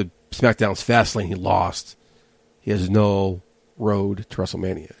 He went to SmackDown's Fastlane, he lost. He has no road to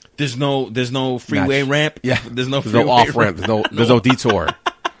WrestleMania. There's no freeway ramp? Yeah. There's no off-ramp. There's no detour.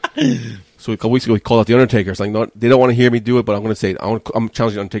 So a couple weeks ago, he called out the Undertaker. It's like, no, they don't want to hear me do it, but I'm going to say it. I'm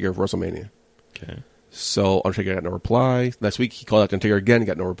challenging the Undertaker for WrestleMania. Okay. So Undertaker got no reply. Last week, he called out the Undertaker again. He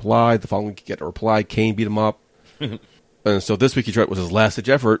got no reply. The following week, he got no reply. Kane beat him up. And so this week, he tried was his last-ditch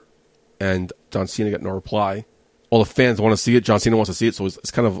effort, and John Cena got no reply. All the fans want to see it. John Cena wants to see it, so it's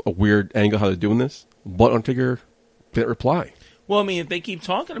kind of a weird angle how they're doing this. But Undertaker didn't reply. Well, I mean, if they keep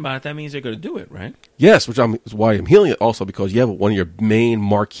talking about it, that means they're going to do it, right? Yes, which is why I'm healing it also, because you have one of your main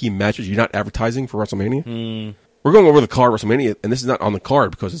marquee matches. You're not advertising for WrestleMania. We're going over the card WrestleMania, and this is not on the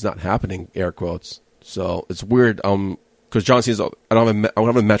card because it's not happening, air quotes. So it's weird because John Cena's, I don't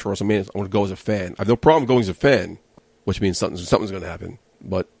have a match for WrestleMania. I want to go as a fan. I have no problem going as a fan, which means something's going to happen.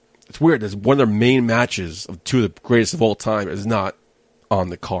 But it's weird. There's one of their main matches of two of the greatest of all time is not on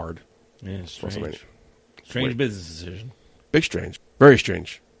the card. Yeah, strange. WrestleMania. Strange business decision. Big strange. Very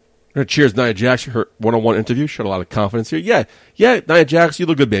strange. We're going to cheers Nia Jax. Her one-on-one interview showed a lot of confidence here. Yeah, Nia Jax, you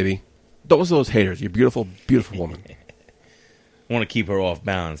look good, baby. Those haters. You're a beautiful, beautiful woman. I want to keep her off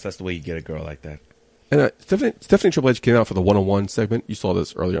balance. That's the way you get a girl like that. And Stephanie Triple H came out for the one-on-one segment. You saw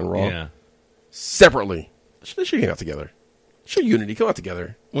this earlier on Raw. Yeah. Separately. They should came out together. Show unity. Come out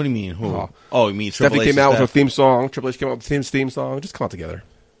together. What do you mean? Who? You mean Stephanie Triple H came out with her Steph? theme song. Triple H came out with his theme song. Just come out together.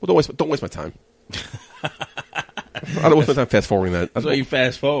 Well, don't waste my time. I don't want to fast forwarding that. That's why you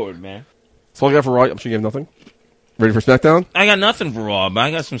fast forward, man. That's all I got for Raw. I'm sure you have nothing. Ready for SmackDown? I got nothing for Raw, but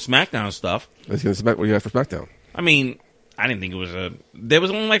I got some SmackDown stuff. What do you got for SmackDown? I mean, I didn't think it was there was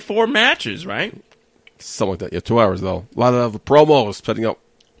only like 4 matches, right? Something like that. Yeah, 2 hours, though. A lot of promos setting up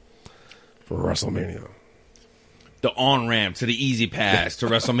for WrestleMania. The on-ramp to the Easy Pass to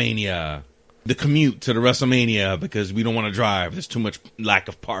WrestleMania. The commute to the WrestleMania because we don't want to drive. There's too much lack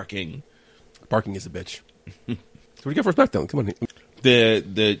of parking. Parking is a bitch. So what do you got for SmackDown? Come on.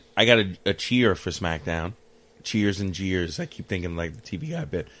 I got a cheer for SmackDown. Cheers and jeers. I keep thinking like the TV guy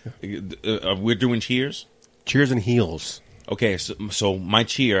bit. We're doing cheers? Cheers and heels. Okay, so my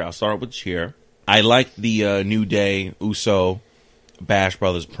cheer, I'll start with cheer. I like the New Day, Uso, Bash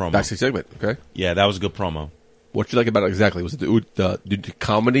Brothers promo. Backstage segment, okay. Yeah, that was a good promo. What you like about it exactly? Was it the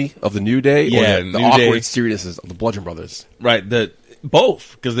comedy of the New Day? Yeah, or the New awkward Day. seriousness of the Bludgeon Brothers? Right,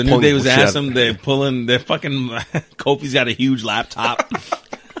 both. Because the New Pulling Day was bullshit. awesome. They're fucking, Kofi's got a huge laptop.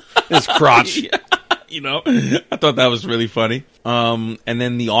 His crotch. You know, I thought that was really funny. And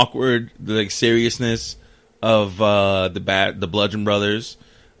then the awkward, seriousness of the Bludgeon Brothers.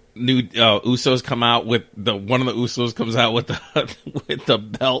 Usos come out with one of the Usos comes out with the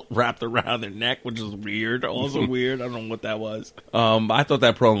belt wrapped around their neck, which is weird. Also weird. I don't know what that was. I thought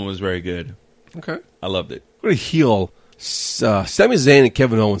that promo was very good. Okay. I loved it. What a heel. Sami Zayn and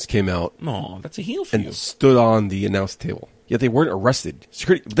Kevin Owens came out No, that's a heel for you. and stood on the announce table. Yet they weren't arrested.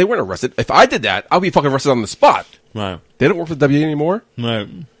 They weren't arrested. If I did that, I'd be fucking arrested on the spot. Right. They don't work for the WWE anymore. Right.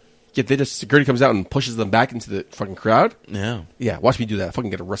 Yet security comes out and pushes them back into the fucking crowd. Yeah. Yeah, watch me do that. I fucking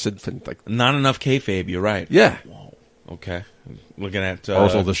get arrested for Not enough kayfabe. You're right. yeah. Okay. Looking at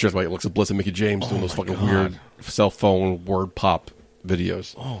Also, the shit like Alexa Bliss and Mickey James doing those fucking God. weird cell phone word pop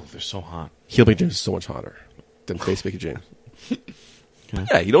videos. oh, they're so hot. Heel Mickey James is so much hotter than face Mickey James.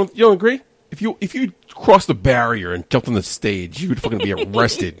 Yeah, you don't agree? If you cross the barrier and jumped on the stage, you would fucking be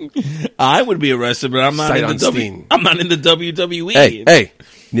arrested. I would be arrested, but I'm not Sight in the unseen. I'm not in the WWE. hey,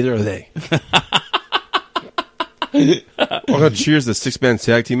 neither are they. Well, cheers the 6-man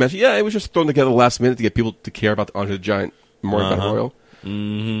tag team match. Yeah, it was just thrown together last minute to get people to care about the Andre the Giant Memorial Battle Royal.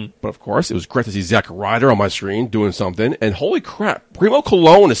 Mm-hmm. But of course, it was great to see Zack Ryder on my screen doing something. And holy crap, Primo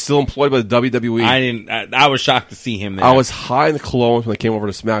Cologne is still employed by the WWE. I was shocked to see him there. I was high in the Colognes when they came over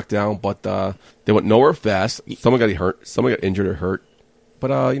to SmackDown, but they went nowhere fast. Someone got hurt. Someone got injured or hurt. But,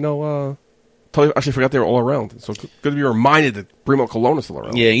 totally actually forgot they were all around. So good to be reminded that Primo Cologne is still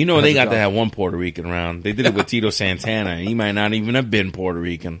around. Yeah, you know they got job. to have one Puerto Rican around. They did it with Tito Santana, and he might not even have been Puerto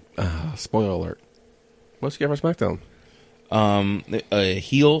Rican. Spoiler alert. What's the guy for SmackDown? A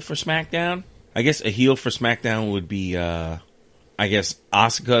heel for SmackDown? I guess a heel for SmackDown would be,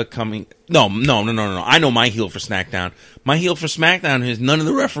 Asuka coming. No. I know my heel for SmackDown. My heel for SmackDown is none of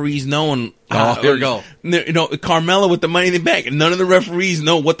the referees knowing. Here we go. You know, Carmella with the Money in the Bank, and none of the referees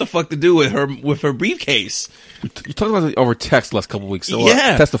know what the fuck to do with her briefcase. You talked about it over text last couple of weeks. So,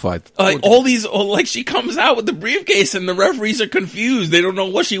 Yeah. testified. She comes out with the briefcase and the referees are confused. They don't know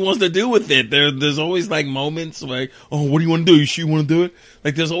what she wants to do with it. There's always like moments like, oh, what do you want to do? You want to do it?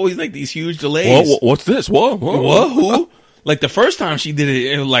 Like there's always like these huge delays. What's this? What? Who? Like the first time she did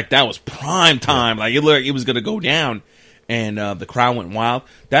it, it was like that was prime time. Like it looked like it was going to go down, and the crowd went wild.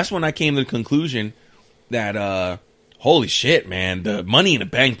 That's when I came to the conclusion that holy shit, man, the Money in the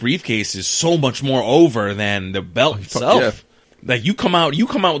Bank briefcase is so much more over than the belt itself. Yeah. Like you come out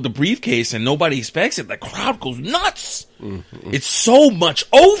with the briefcase and nobody expects it. The crowd goes nuts. Mm-hmm. It's so much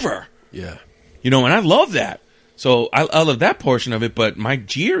over. Yeah. You know, and I love that. So I love that portion of it, but my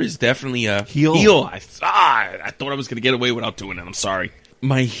jeer is definitely a heel. I thought I was going to get away without doing it. I'm sorry.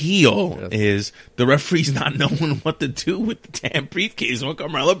 My heel is the referees not knowing what to do with the damn briefcase when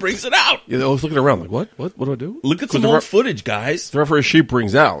Carmella brings it out. Yeah, I was looking around like, what do I do? Look at some old footage, guys. The referee she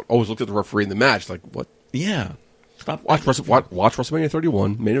brings out. Always looked at the referee in the match like, what? Yeah. Stop. Watch WrestleMania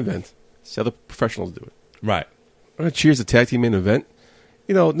 31 main event. See how the professionals do it. Right. I'm going to cheers the tag team main event.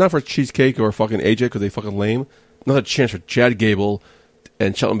 You know, not for Cheesecake or fucking AJ because they fucking lame. Another chance for Chad Gable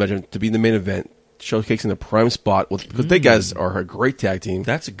and Shelton Benjamin to be in the main event, showcasing the prime spot because they guys are a great tag team.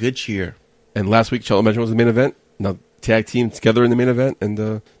 That's a good cheer. And last week, Shelton Benjamin was in the main event. Now tag team together in the main event, and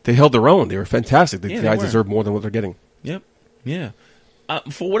they held their own. They were fantastic. The guys deserve more than what they're getting. Yep. Yeah.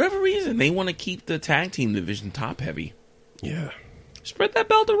 For whatever reason, they want to keep the tag team division top heavy. Yeah. Spread that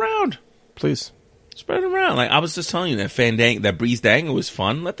belt around. Please. Spread it around. Like I was just telling you, that Breeze Dango was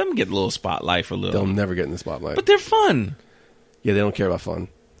fun. Let them get a little spotlight for a little. They'll never get in the spotlight. But they're fun. Yeah, they don't care about fun.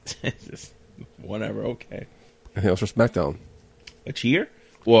 Whatever, okay. Anything else for SmackDown? A cheer?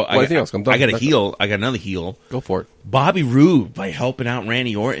 Well, anything else? I'm done. I got a heel. I got another heel. Go for it. Bobby Roode by helping out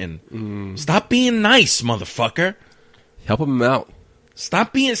Randy Orton. Stop being nice, motherfucker. Help him out.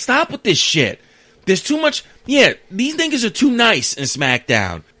 Stop with this shit. There's too much. Yeah, these niggas are too nice in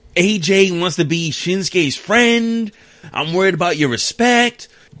SmackDown. AJ wants to be Shinsuke's friend. I'm worried about your respect.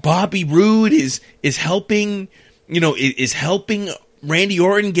 Bobby Roode is helping, is helping Randy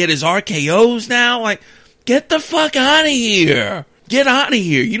Orton get his RKOs now. Like, get the fuck out of here. Get out of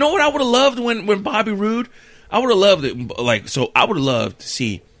here. You know what I would have loved when Bobby Roode? I would have loved it. I would have loved to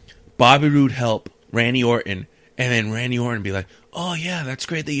see Bobby Roode help Randy Orton, and then Randy Orton be like, "Oh yeah, that's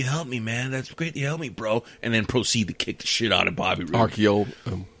great that you helped me, man. That's great that you helped me, bro." And then proceed to kick the shit out of Bobby Roode. RKO.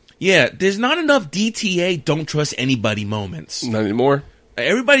 Yeah, there's not enough DTA don't trust anybody moments. Not anymore.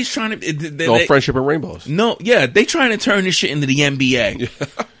 Everybody's trying to. It's all friendship and rainbows. No, yeah, they trying to turn this shit into the NBA,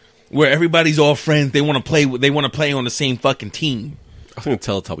 where everybody's all friends. They want to play. They want to play on the same fucking team. I think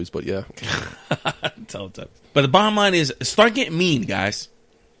Teletubbies, but yeah. Teletubbies. But the bottom line is, start getting mean, guys.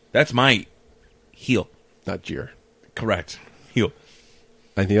 That's my heel. Not jeer. Correct. Heel.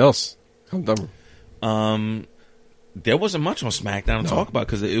 Anything else? I'm done. There wasn't much on SmackDown to talk about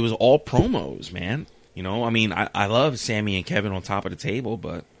because it was all promos, man. I mean, I love Sammy and Kevin on top of the table,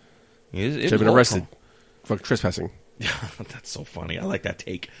 but it should have been arrested for trespassing. That's so funny. I like that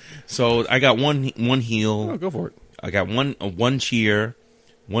take. So I got one heel. Oh, go for it. I got one cheer,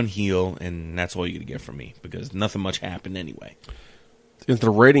 one heel, and that's all you're going to get from me because nothing much happened anyway. Into the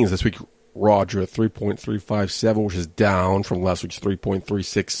ratings this week, Raw drew a 3.357, which is down from last week's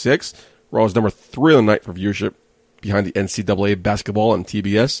 3.366. Raw is number 3 on the night for viewership, behind the NCAA basketball and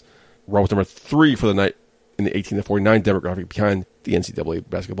TBS. Raw was number 3 for the night in the 18 to 49 demographic, behind the NCAA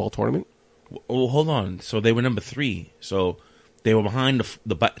basketball tournament. Oh, hold on. So they were number 3. So they were behind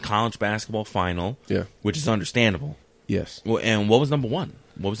the college basketball final, which is understandable. Yes. Well, and what was number 1?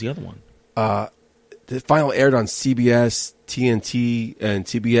 What was the other one? The final aired on CBS, TNT, and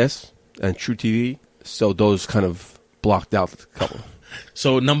TBS, and True TV. So those kind of blocked out a couple.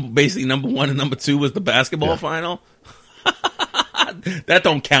 So basically number 1 and number 2 was the basketball final? That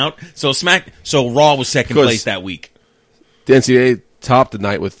don't count. So Raw was second place that week. The NCAA topped the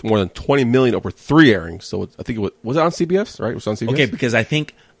night with more than 20 million over 3 airings. So I think it was it on CBS, right? It was on CBS. Okay, because I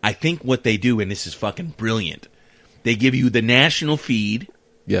think what they do, and this is fucking brilliant. They give you the national feed.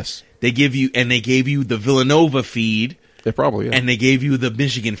 Yes. They gave you the Villanova feed. They probably, yeah. And they gave you the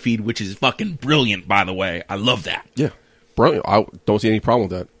Michigan feed, which is fucking brilliant, by the way. I love that. Yeah. Brilliant. I don't see any problem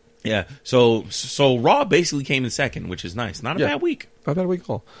with that. Yeah. So Raw basically came in second, which is nice. Not a bad week. Not a bad week at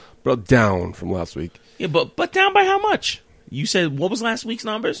all. But down from last week. Yeah, but down by how much? You said, what was last week's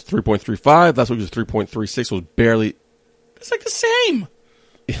numbers? 3.35. Last week was 3.36. Was barely. It's like the same.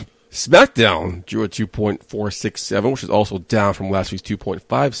 SmackDown drew a 2.467, which is also down from last week's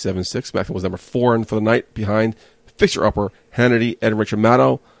 2.576. SmackDown was number 4 for the night, behind fixture-upper Hannity and Richard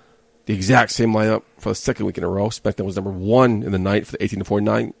Maddow. The exact same lineup for the second week in a row. SmackDown was number 1 in the night for the 18 to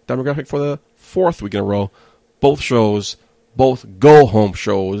 49 demographic for the 4th week in a row. Both shows, both go-home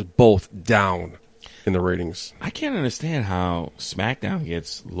shows, both down in the ratings. I can't understand how SmackDown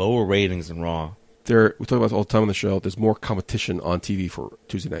gets lower ratings than Raw. We talk about this all the time on the show. There's more competition on TV for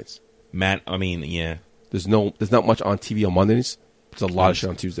Tuesday nights. Yeah. There's not much on TV on Mondays. There's a lot of shit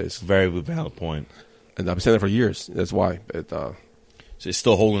on Tuesdays. Very valid point. And I've been saying that for years. That's why. So it's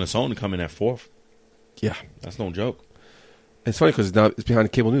still holding its own to come in at 4th. Yeah. That's no joke. It's funny because now it's behind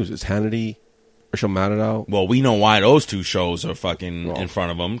cable news. It's Hannity, Rachel Maddow. Well, we know why those 2 shows are fucking in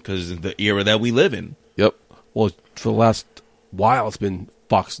front of them, because of the era that we live in. Yep. Well, for the last while, it's been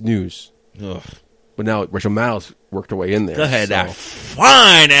Fox News. Ugh. But now Rachel Maddow's worked her way in there. Go ahead, that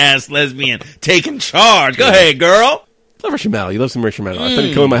fine-ass lesbian taking charge. Go ahead, girl. I love Rachel Maddow. You love some Rachel Maddow. I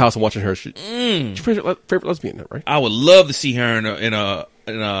think coming to my house and watching her. She's your favorite lesbian, right? I would love to see her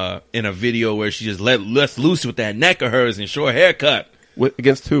in a video where she just lets loose with that neck of hers and short haircut.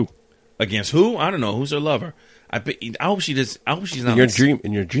 Against who? Against who? I don't know. Who's her lover? I hope she does. I hope she's not.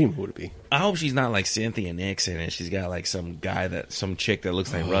 In your dream, who would it be? I hope she's not like Cynthia Nixon and she's got like some chick that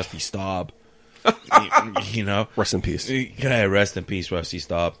looks like Rusty Staub. Rest in peace. Go ahead, rest in peace, Rusty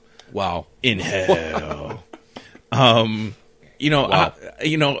Staub. Wow. In hell. Wow. I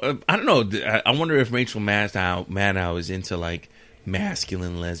don't know. I wonder if Rachel Maddow is into like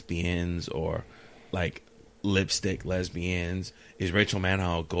masculine lesbians or like lipstick lesbians. Is Rachel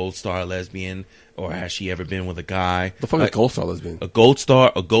Maddow a gold star lesbian, or has she ever been with a guy? The fuck is a gold star lesbian? A gold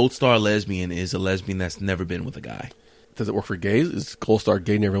star lesbian is a lesbian that's never been with a guy. Does it work for gays? Is gold star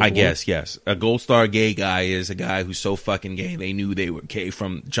gay never? I guess yes. A gold star gay guy is a guy who's so fucking gay they knew they were gay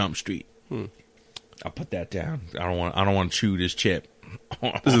from Jump Street. I'll put that down. I don't want to chew this chip.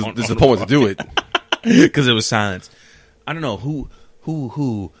 This is the point to do it because it was silence. I don't know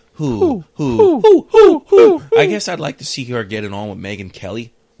who Who? I guess I'd like to see her get it on with Megyn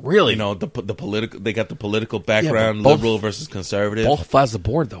Kelly. Really? You know, the political. They got the political background, both- liberal versus conservative. Both sides of the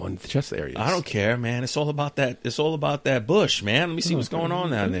board, though, in the chest areas. I don't care, man. It's all about that. It's all about that bush, man. Let me see what's going on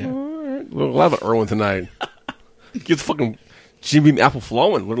down there. All right. We'll have an Irwin tonight. Get the fucking Jimmy apple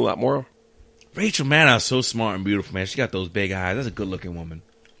flowing. Learn a lot more. Rachel Maddow is so smart and beautiful, man. She got those big eyes. That's a good looking woman.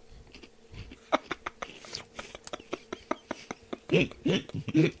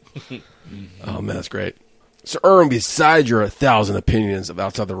 Oh, man, that's great. So, Irwin, besides your 1,000 opinions of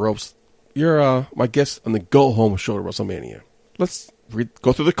Outside the Ropes, you're my guest on the Go Home show to WrestleMania. Let's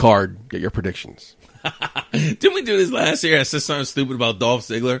go through the card, get your predictions. Didn't we do this last year? I said something stupid about Dolph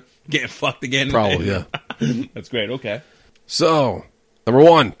Ziggler getting fucked again. Probably, yeah. That's great. Okay. So, number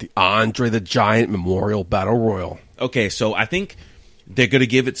 1, the Andre the Giant Memorial Battle Royal. Okay, so I think they're going to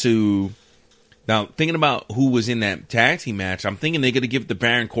give it to... Now, thinking about who was in that tag team match, I'm thinking they're going to give it to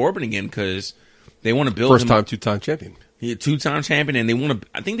Baron Corbin again because they want to build First him... time, two-time champion. He's a two-time champion, and they want to...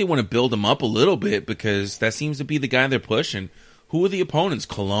 I think they want to build him up a little bit because that seems to be the guy they're pushing. Who are the opponents?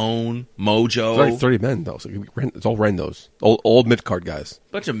 Cologne, Mojo... It's like 30 men, though, so it's all randos. Old mid-card guys.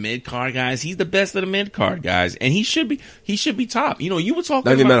 Bunch of mid-card guys. He's the best of the mid-card guys, and he should be top. You know, you were talking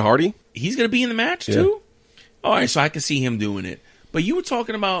Not even about... Matt Hardy? He's going to be in the match, too? All right, so I can see him doing it. But you were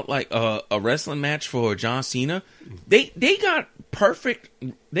talking about like a wrestling match for John Cena. They got perfect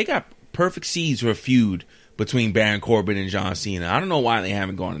seeds for a feud between Baron Corbin and John Cena. I don't know why they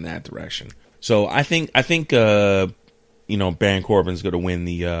haven't gone in that direction. So I think Baron Corbin's going to win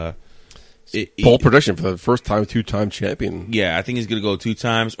the Bold prediction for the first time, two-time champion. Yeah, I think he's going to go 2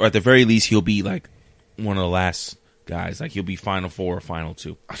 times, or at the very least, he'll be like one of the last guys. Like he'll be Final 4 or Final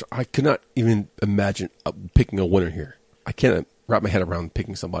 2. I cannot even imagine picking a winner here. I can't wrap my head around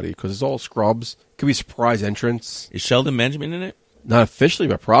picking somebody because it's all scrubs. Could be a surprise entrance. Is Sheldon Benjamin in it? Not officially,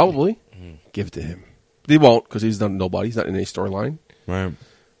 but probably. Give it to him. They won't because he's not nobody. He's not in any storyline. Right.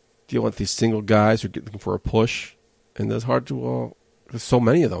 Do you want these single guys who are looking for a push? And it's hard to. There's so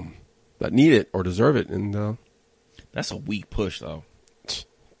many of them that need it or deserve it. And That's a weak push, though.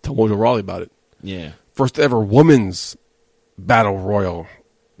 tell Mojo Rawley about it. Yeah. First ever women's battle royal.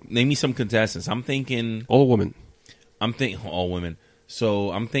 Name me some contestants. I'm thinking All women. all women.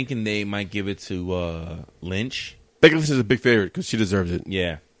 So I'm thinking they might give it to Lynch. Becky Lynch is a big favorite because she deserves it.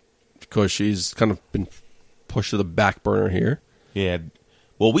 Yeah. Because she's kind of been pushed to the back burner here. Yeah.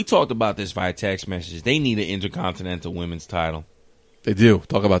 Well, we talked about this via text messages. They need an Intercontinental Women's title. They do.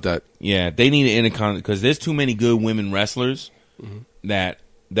 Talk about that. Yeah, they need an Intercontinental because there's too many good women wrestlers that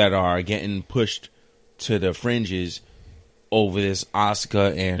are getting pushed to the fringes over this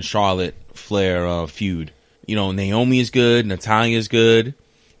Asuka and Charlotte Flair feud. You know, Naomi is good, Natalia's good,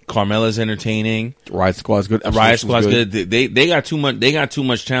 Carmella's entertaining, Riot Squad's good. Riot Squad's good. They got too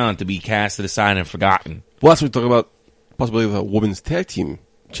much talent to be cast to the side and forgotten. Well, that's what we talk about. Possibility of a women's tag team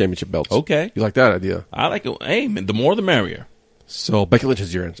championship belts. Okay. You like that idea? I like it. Hey, man, the more the merrier. So Becky Lynch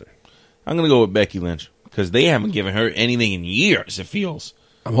is your answer. I'm gonna go with Becky Lynch because they haven't given her anything in years. It feels.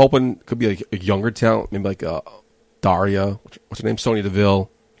 I'm hoping it could be like a younger talent, maybe like Daria. What's her name? Sonya Deville.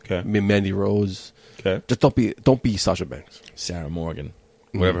 Okay. Maybe Mandy Rose. Okay. Just don't be Sasha Banks. Sarah Morgan,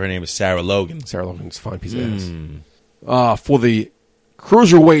 whatever her name is, Sarah Logan. Sarah Logan's a fine piece of ass. For the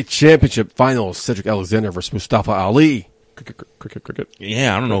Cruiserweight Championship Finals, Cedric Alexander versus Mustafa Ali. Cricket.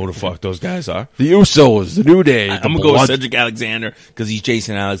 Yeah, I don't know who the fuck those guys are. The Usos, the New Day. I'm gonna go with Cedric Alexander because he's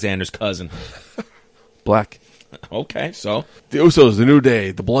Jason Alexander's cousin. Black. Okay, so The Usos, the New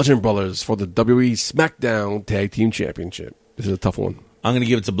Day, the Bludgeon Brothers for the WWE SmackDown Tag Team Championship. This is a tough one. I'm gonna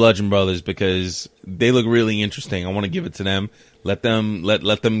give it to Bludgeon Brothers because they look really interesting. I want to give it to them. Let them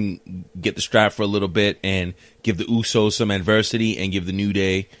get the strap for a little bit and give the Usos some adversity and give the New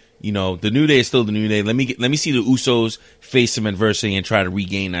Day. You know, the New Day is still the New Day. Let me see the Usos face some adversity and try to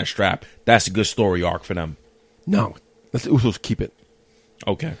regain that strap. That's a good story arc for them. No, let the Usos keep it.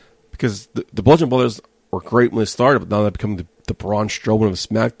 Okay. Because the Bludgeon Brothers were great when they started, but now they've become the Braun Strowman of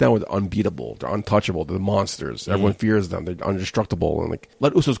SmackDown. Where they're unbeatable. They're untouchable. They're monsters. Everyone fears them. They're indestructible. And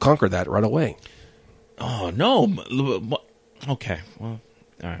let Usos conquer that right away. Oh, no. Okay. Well,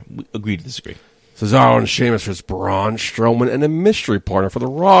 all right. We agree to disagree. Cesaro and Sheamus versus Braun Strowman and a mystery partner for the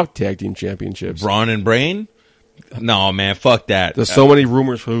Raw Tag Team Championships. Braun and Brain? No, man. Fuck that. There's so many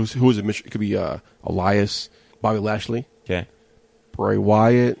rumors for who is a mystery. It could be Elias, Bobby Lashley, Okay. Bray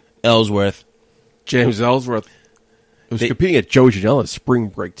Wyatt, Ellsworth. James Ellsworth. Who's competing at Joey Janela Spring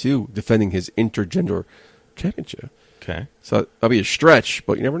Break 2, defending his intergender championship. Okay. So that'll be a stretch,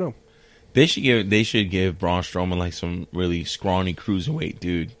 but you never know. They should give Braun Strowman like some really scrawny cruiserweight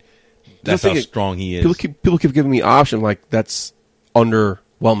dude. That's how strong he is. People keep giving me option like that's under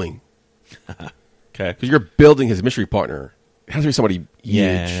whelming. Okay. Because you're building his mystery partner. It has to be somebody huge.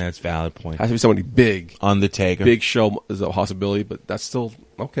 Yeah, that's a valid point. It has to be somebody big. Undertaker. Big Show is a possibility, but that's still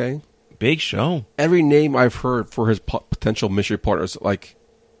okay. Big Show. Every name I've heard for his potential mystery partners, like,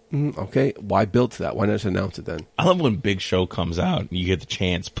 okay, why build to that? Why not just announce it then? I love when Big Show comes out and you get the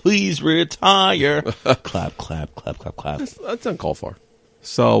chance, please retire. Clap, clap, clap, clap, clap. That's uncalled for.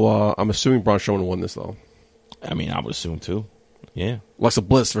 So I'm assuming Braun Strowman won this, though. I mean, I would assume too. Yeah. Alexa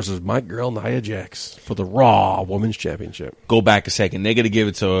Bliss versus my girl Nia Jax for the Raw Women's Championship. Go back a second. They're gonna give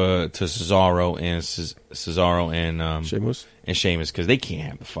it to Cesaro and Sheamus? and Sheamus because they can't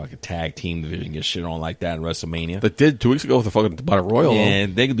have the fucking tag team division get shit on like that in WrestleMania. They did 2 weeks ago with the fucking Battle Royal. Yeah,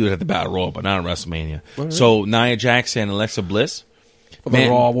 they can do it at the Battle Royal, but not in WrestleMania. Right. So Nia Jax and Alexa Bliss for the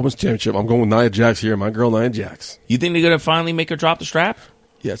Raw Women's Championship. I'm going with Nia Jax here. My girl Nia Jax. You think they're gonna finally make her drop the strap?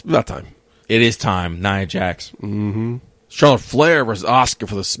 Yeah, it's about time. It is time. Nia Jax. Mm-hmm. Charlotte Flair versus Asuka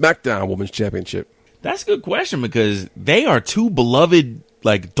for the SmackDown Women's Championship. That's a good question because they are two beloved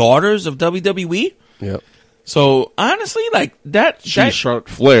like daughters of WWE. Yeah. So honestly, like that. She's Charlotte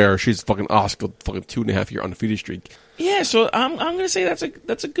Flair. She's fucking Asuka. Fucking 2.5 year undefeated streak. Yeah. So I'm gonna say that's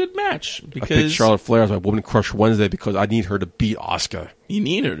a good match because I picked Charlotte Flair as my Woman Crush Wednesday because I need her to beat Asuka. You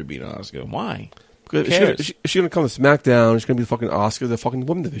need her to beat Asuka. Why? Because she's gonna come to SmackDown. She's gonna be fucking Asuka, the fucking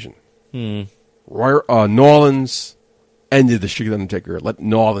women division. New Orleans ended the streak of Undertaker. Let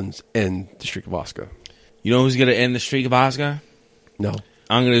New Orleans end the streak of Asuka. You know who's gonna end the streak of Asuka? No.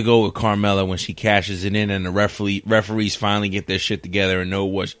 I'm gonna go with Carmella when she cashes it in, and the referees finally get their shit together and know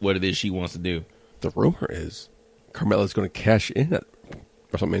what it is she wants to do. The rumor is Carmella's going to cash in at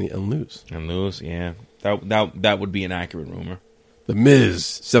WrestleMania and lose. And lose, yeah. That would be an accurate rumor. The Miz,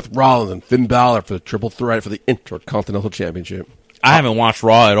 Seth Rollins, and Finn Balor for the triple threat for the Intercontinental Championship. I haven't watched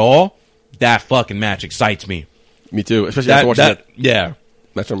Raw at all. That fucking match excites me. Me too, especially after watching that. Yeah,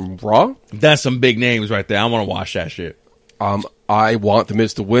 match on Raw. That's some big names right there. I want to watch that shit. I want the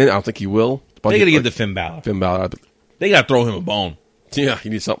Miz to win. I don't think he will. They got to give the Finn Balor. Finn Balor. They got to throw him a bone. Yeah, he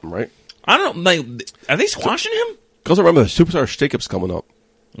needs something, right? I don't like. Are they squashing him? Because remember the Superstar Shake-Up's coming up,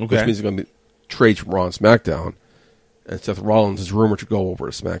 okay. Which means they're going to be trades from Raw and SmackDown, and Seth Rollins is rumored to go over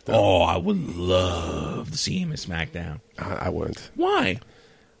to SmackDown. Oh, I would love to see him at SmackDown. I wouldn't. Why?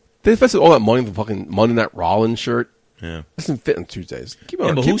 They invested all that money in the fucking Monday Night Rollins shirt. Yeah, it doesn't fit on Tuesdays.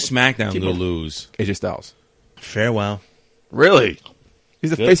 But who's SmackDown going to lose? AJ Styles. Farewell. Really? He's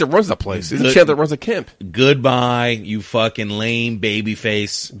the face that runs the place. He's the champ that runs the camp. Goodbye, you fucking lame baby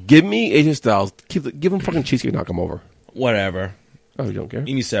face. Give me AJ Styles. Give him fucking cheesecake. Knock him over. Whatever. Oh, you don't care?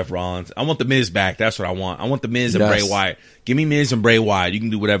 Give me Seth Rollins. I want the Miz back. That's what I want. I want the Miz and Bray Wyatt. Give me Miz and Bray Wyatt. You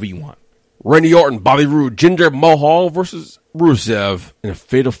can do whatever you want. Randy Orton, Bobby Roode, Jinder Mahal versus Rusev in a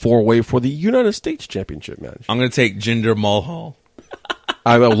fatal 4-way for the United States Championship match. I'm going to take Jinder Mahal.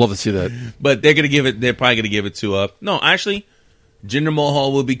 I would love to see that. But they're probably going to give it to no, actually, Jinder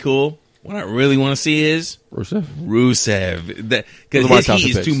Mahal will be cool. What I really want to see is Rusev. Because his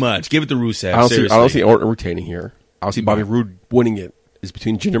heat is too much. Give it to Rusev. I don't see Orton retaining here. I don't see Bobby Roode winning it. It's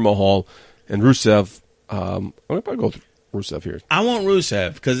between Jinder Mahal and Rusev. I'm going to probably go with Rusev here. I want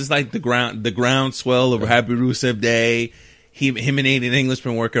Rusev because it's like the groundswell of Happy Rusev Day. Him and Aiden English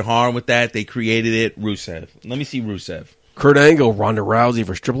been working hard with that. They created it. Rusev. Let me see Rusev. Kurt Angle, Ronda Rousey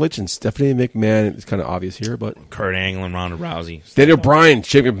versus Triple H and Stephanie McMahon. It's kind of obvious here, but Kurt Angle and Ronda Rousey. Daniel Bryan,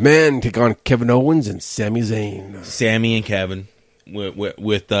 Shane McMahon take on Kevin Owens and Sami Zayn. Sami and Kevin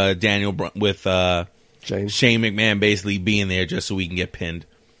with Daniel with Shane McMahon basically being there just so we can get pinned.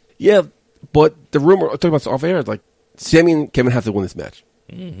 Yeah, but the rumor talking about this off air is like Sami and Kevin have to win this match.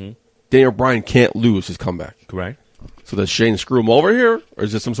 Mm-hmm. Daniel Bryan can't lose his comeback. Correct. So does Shane screw him over here, or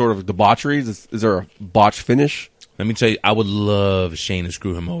is there some sort of debauchery? Is there a botch finish? Let me tell you, I would love Shane to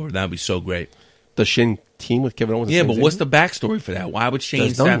screw him over. That would be so great. Does Shane team with Kevin Owens? Yeah, but what's the backstory for that? Why would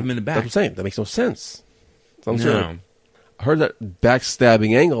Shane stab him in the back? That's what I'm saying. That makes no sense. I heard that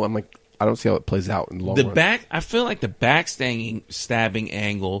backstabbing angle. I'm like, I don't see how it plays out in the long run. I feel like the backstabbing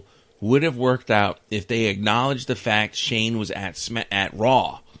angle would have worked out if they acknowledged the fact Shane was at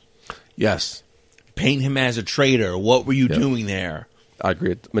Raw. Yes. Paint him as a traitor. What were you doing there? I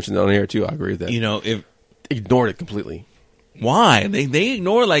agree. I mentioned that on air too. I agree with that. If ignored it completely. Why? They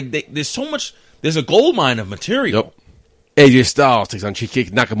ignore there's so much. There's a gold mine of material. Yep. AJ Styles takes on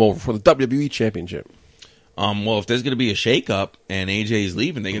Cheesecake Nakamura for the WWE Championship. Well, if there's going to be a shakeup and AJ is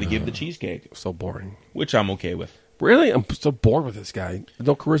leaving, they're going to give the Cheesecake. So boring. Which I'm okay with. Really? I'm so bored with this guy. There's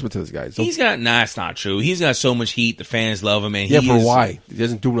no charisma to this guy. It's not true. He's got so much heat. The fans love him. And why? He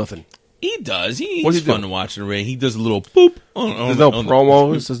doesn't do nothing. He does. He's fun to watch in the ring. He does a little boop. There's no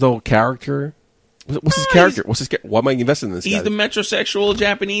promos. There's no character. What's his character? Why am I investing in this guy? He's the metrosexual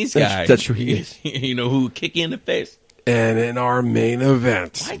Japanese guy. That's who he is. You know, who kick you in the face. And in our main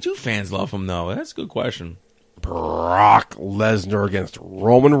event, Why do fans love him, though? That's a good question. Brock Lesnar against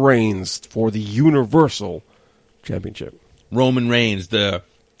Roman Reigns for the Universal Championship. Roman Reigns, the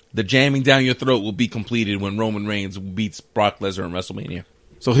jamming down your throat will be completed when Roman Reigns beats Brock Lesnar in WrestleMania.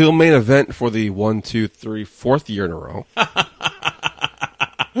 So he'll main event for the 4th year in a row.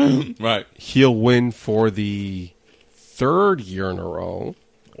 Right. He'll win for the 3rd year in a row.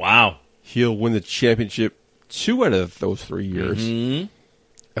 Wow. He'll win the championship 2 out of those 3 years.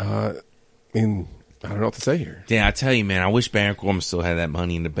 Mm-hmm. I mean, I don't know what to say here. Yeah, I tell you, man, I wish Baron Corbin still had that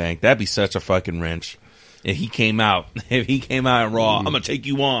Money in the Bank. That'd be such a fucking wrench. If he came out at Raw, I'm gonna take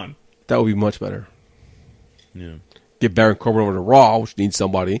you on. That would be much better. Yeah. Get Baron Corbin over to Raw, which needs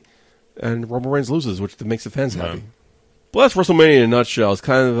somebody, and Roman Reigns loses, which makes the fans happy. Right. Well, that's WrestleMania in a nutshell. It's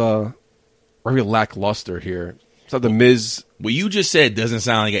kind of very lackluster here. It's not The Miz. What you just said doesn't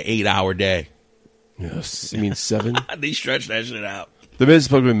sound like an 8-hour day. Yes, you mean 7? They stretched that shit out. The Miz is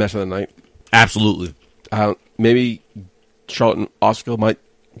supposed to be a match of the night. Absolutely. Maybe Charlotte and Asuka might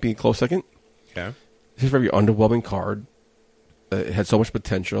be a close second. Okay. It's just a very underwhelming card. It had so much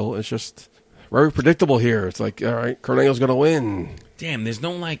potential. It's just very predictable here. It's like, all right, Kurt Angle's going to win. Damn, there's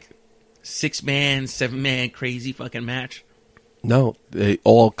no, 6-man, 7-man crazy fucking match? No, they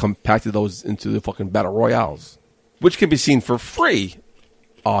all compacted those into the fucking Battle Royales, which can be seen for free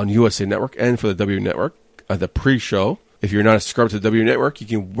on USA Network and for the W Network at the pre-show. If you're not subscribed to the W Network, you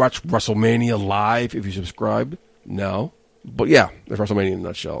can watch WrestleMania live if you subscribe now. But yeah, that's WrestleMania in a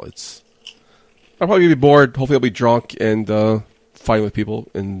nutshell. I'll probably be bored. Hopefully I'll be drunk and fighting with people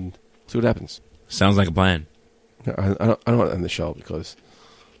and see what happens. Sounds like a plan. I don't want to end the show because...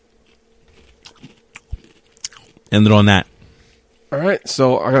 End it on that. All right,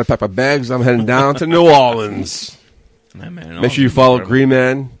 so I got to pack my bags. I'm heading down to New Orleans. Nah, man, Make sure you follow Green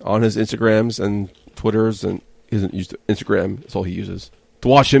Man on his Instagrams and Twitters, and he doesn't use Instagram. That's all he uses. To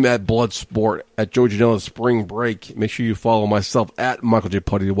watch him at Bloodsport, at Joe Janela's Spring Break, make sure you follow myself at Michael J.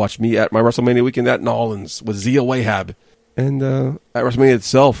 Putty to watch me at my WrestleMania weekend at New Orleans with Zia Wahab. And at WrestleMania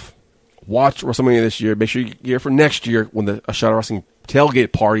itself, watch WrestleMania this year. Make sure you're here for next year when the A Shot of Wrestling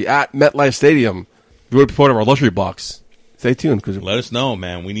tailgate party at MetLife Stadium. If you want to be part of our luxury box, stay tuned. Cause let us know,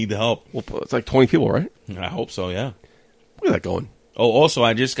 man. We need the help. Well, it's like 20 people, right? I hope so, yeah. Look at that going. Oh, also,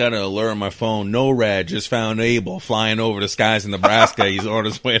 I just got an alert on my phone. NORAD just found Abel flying over the skies in Nebraska. He's on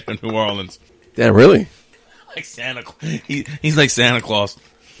his way to New Orleans. Yeah, really? Like Santa Claus. He's like Santa Claus.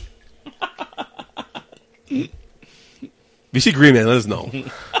 If you see Green Man, let us know.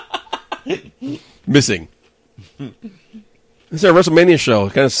 Missing. This is our WrestleMania show.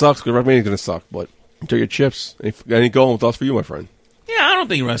 It kind of sucks because WrestleMania is going to suck, but enjoy your chips. Any going thoughts for you, my friend? Yeah, I don't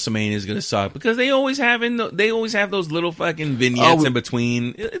think WrestleMania is going to suck because they always have those little fucking vignettes in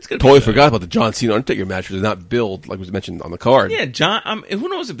between. It's going to totally forgot about the John Cena Undertaker match, which is not billed like was mentioned on the card. Yeah, John. Who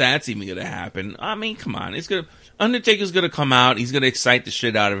knows if that's even going to happen? I mean, come on, Undertaker's going to come out. He's going to excite the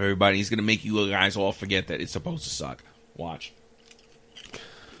shit out of everybody. He's going to make you guys all forget that it's supposed to suck. Watch.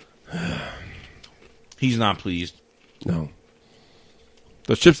 He's not pleased. No.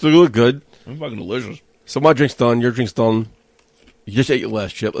 Those chips do look good. They're fucking delicious. So my drink's done. Your drink's done. You just ate your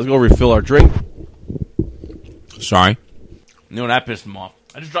last chip. Let's go refill our drink. Sorry. You know, that pissed him off.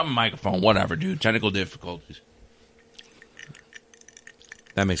 I just dropped my microphone. Whatever, dude. Technical difficulties.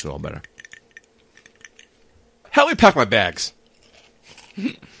 That makes it all better. Help me pack my bags.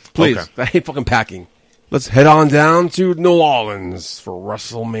 Please. Okay. I hate fucking packing. Let's head on down to New Orleans for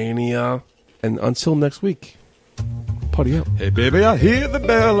WrestleMania. And until next week, Putty out. Hey, baby, I hear the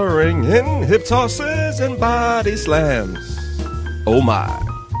bell ringing, hip tosses and body slams. Oh, my.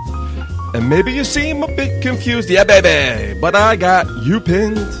 And maybe you seem a bit confused. Yeah, baby, but I got you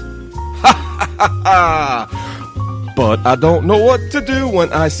pinned. Ha, ha, ha, ha. But I don't know what to do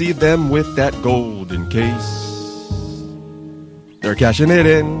when I see them with that golden case. They're cashing it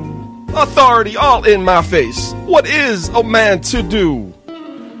in. Authority all in my face. What is a man to do?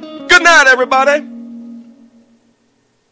 Good night, everybody.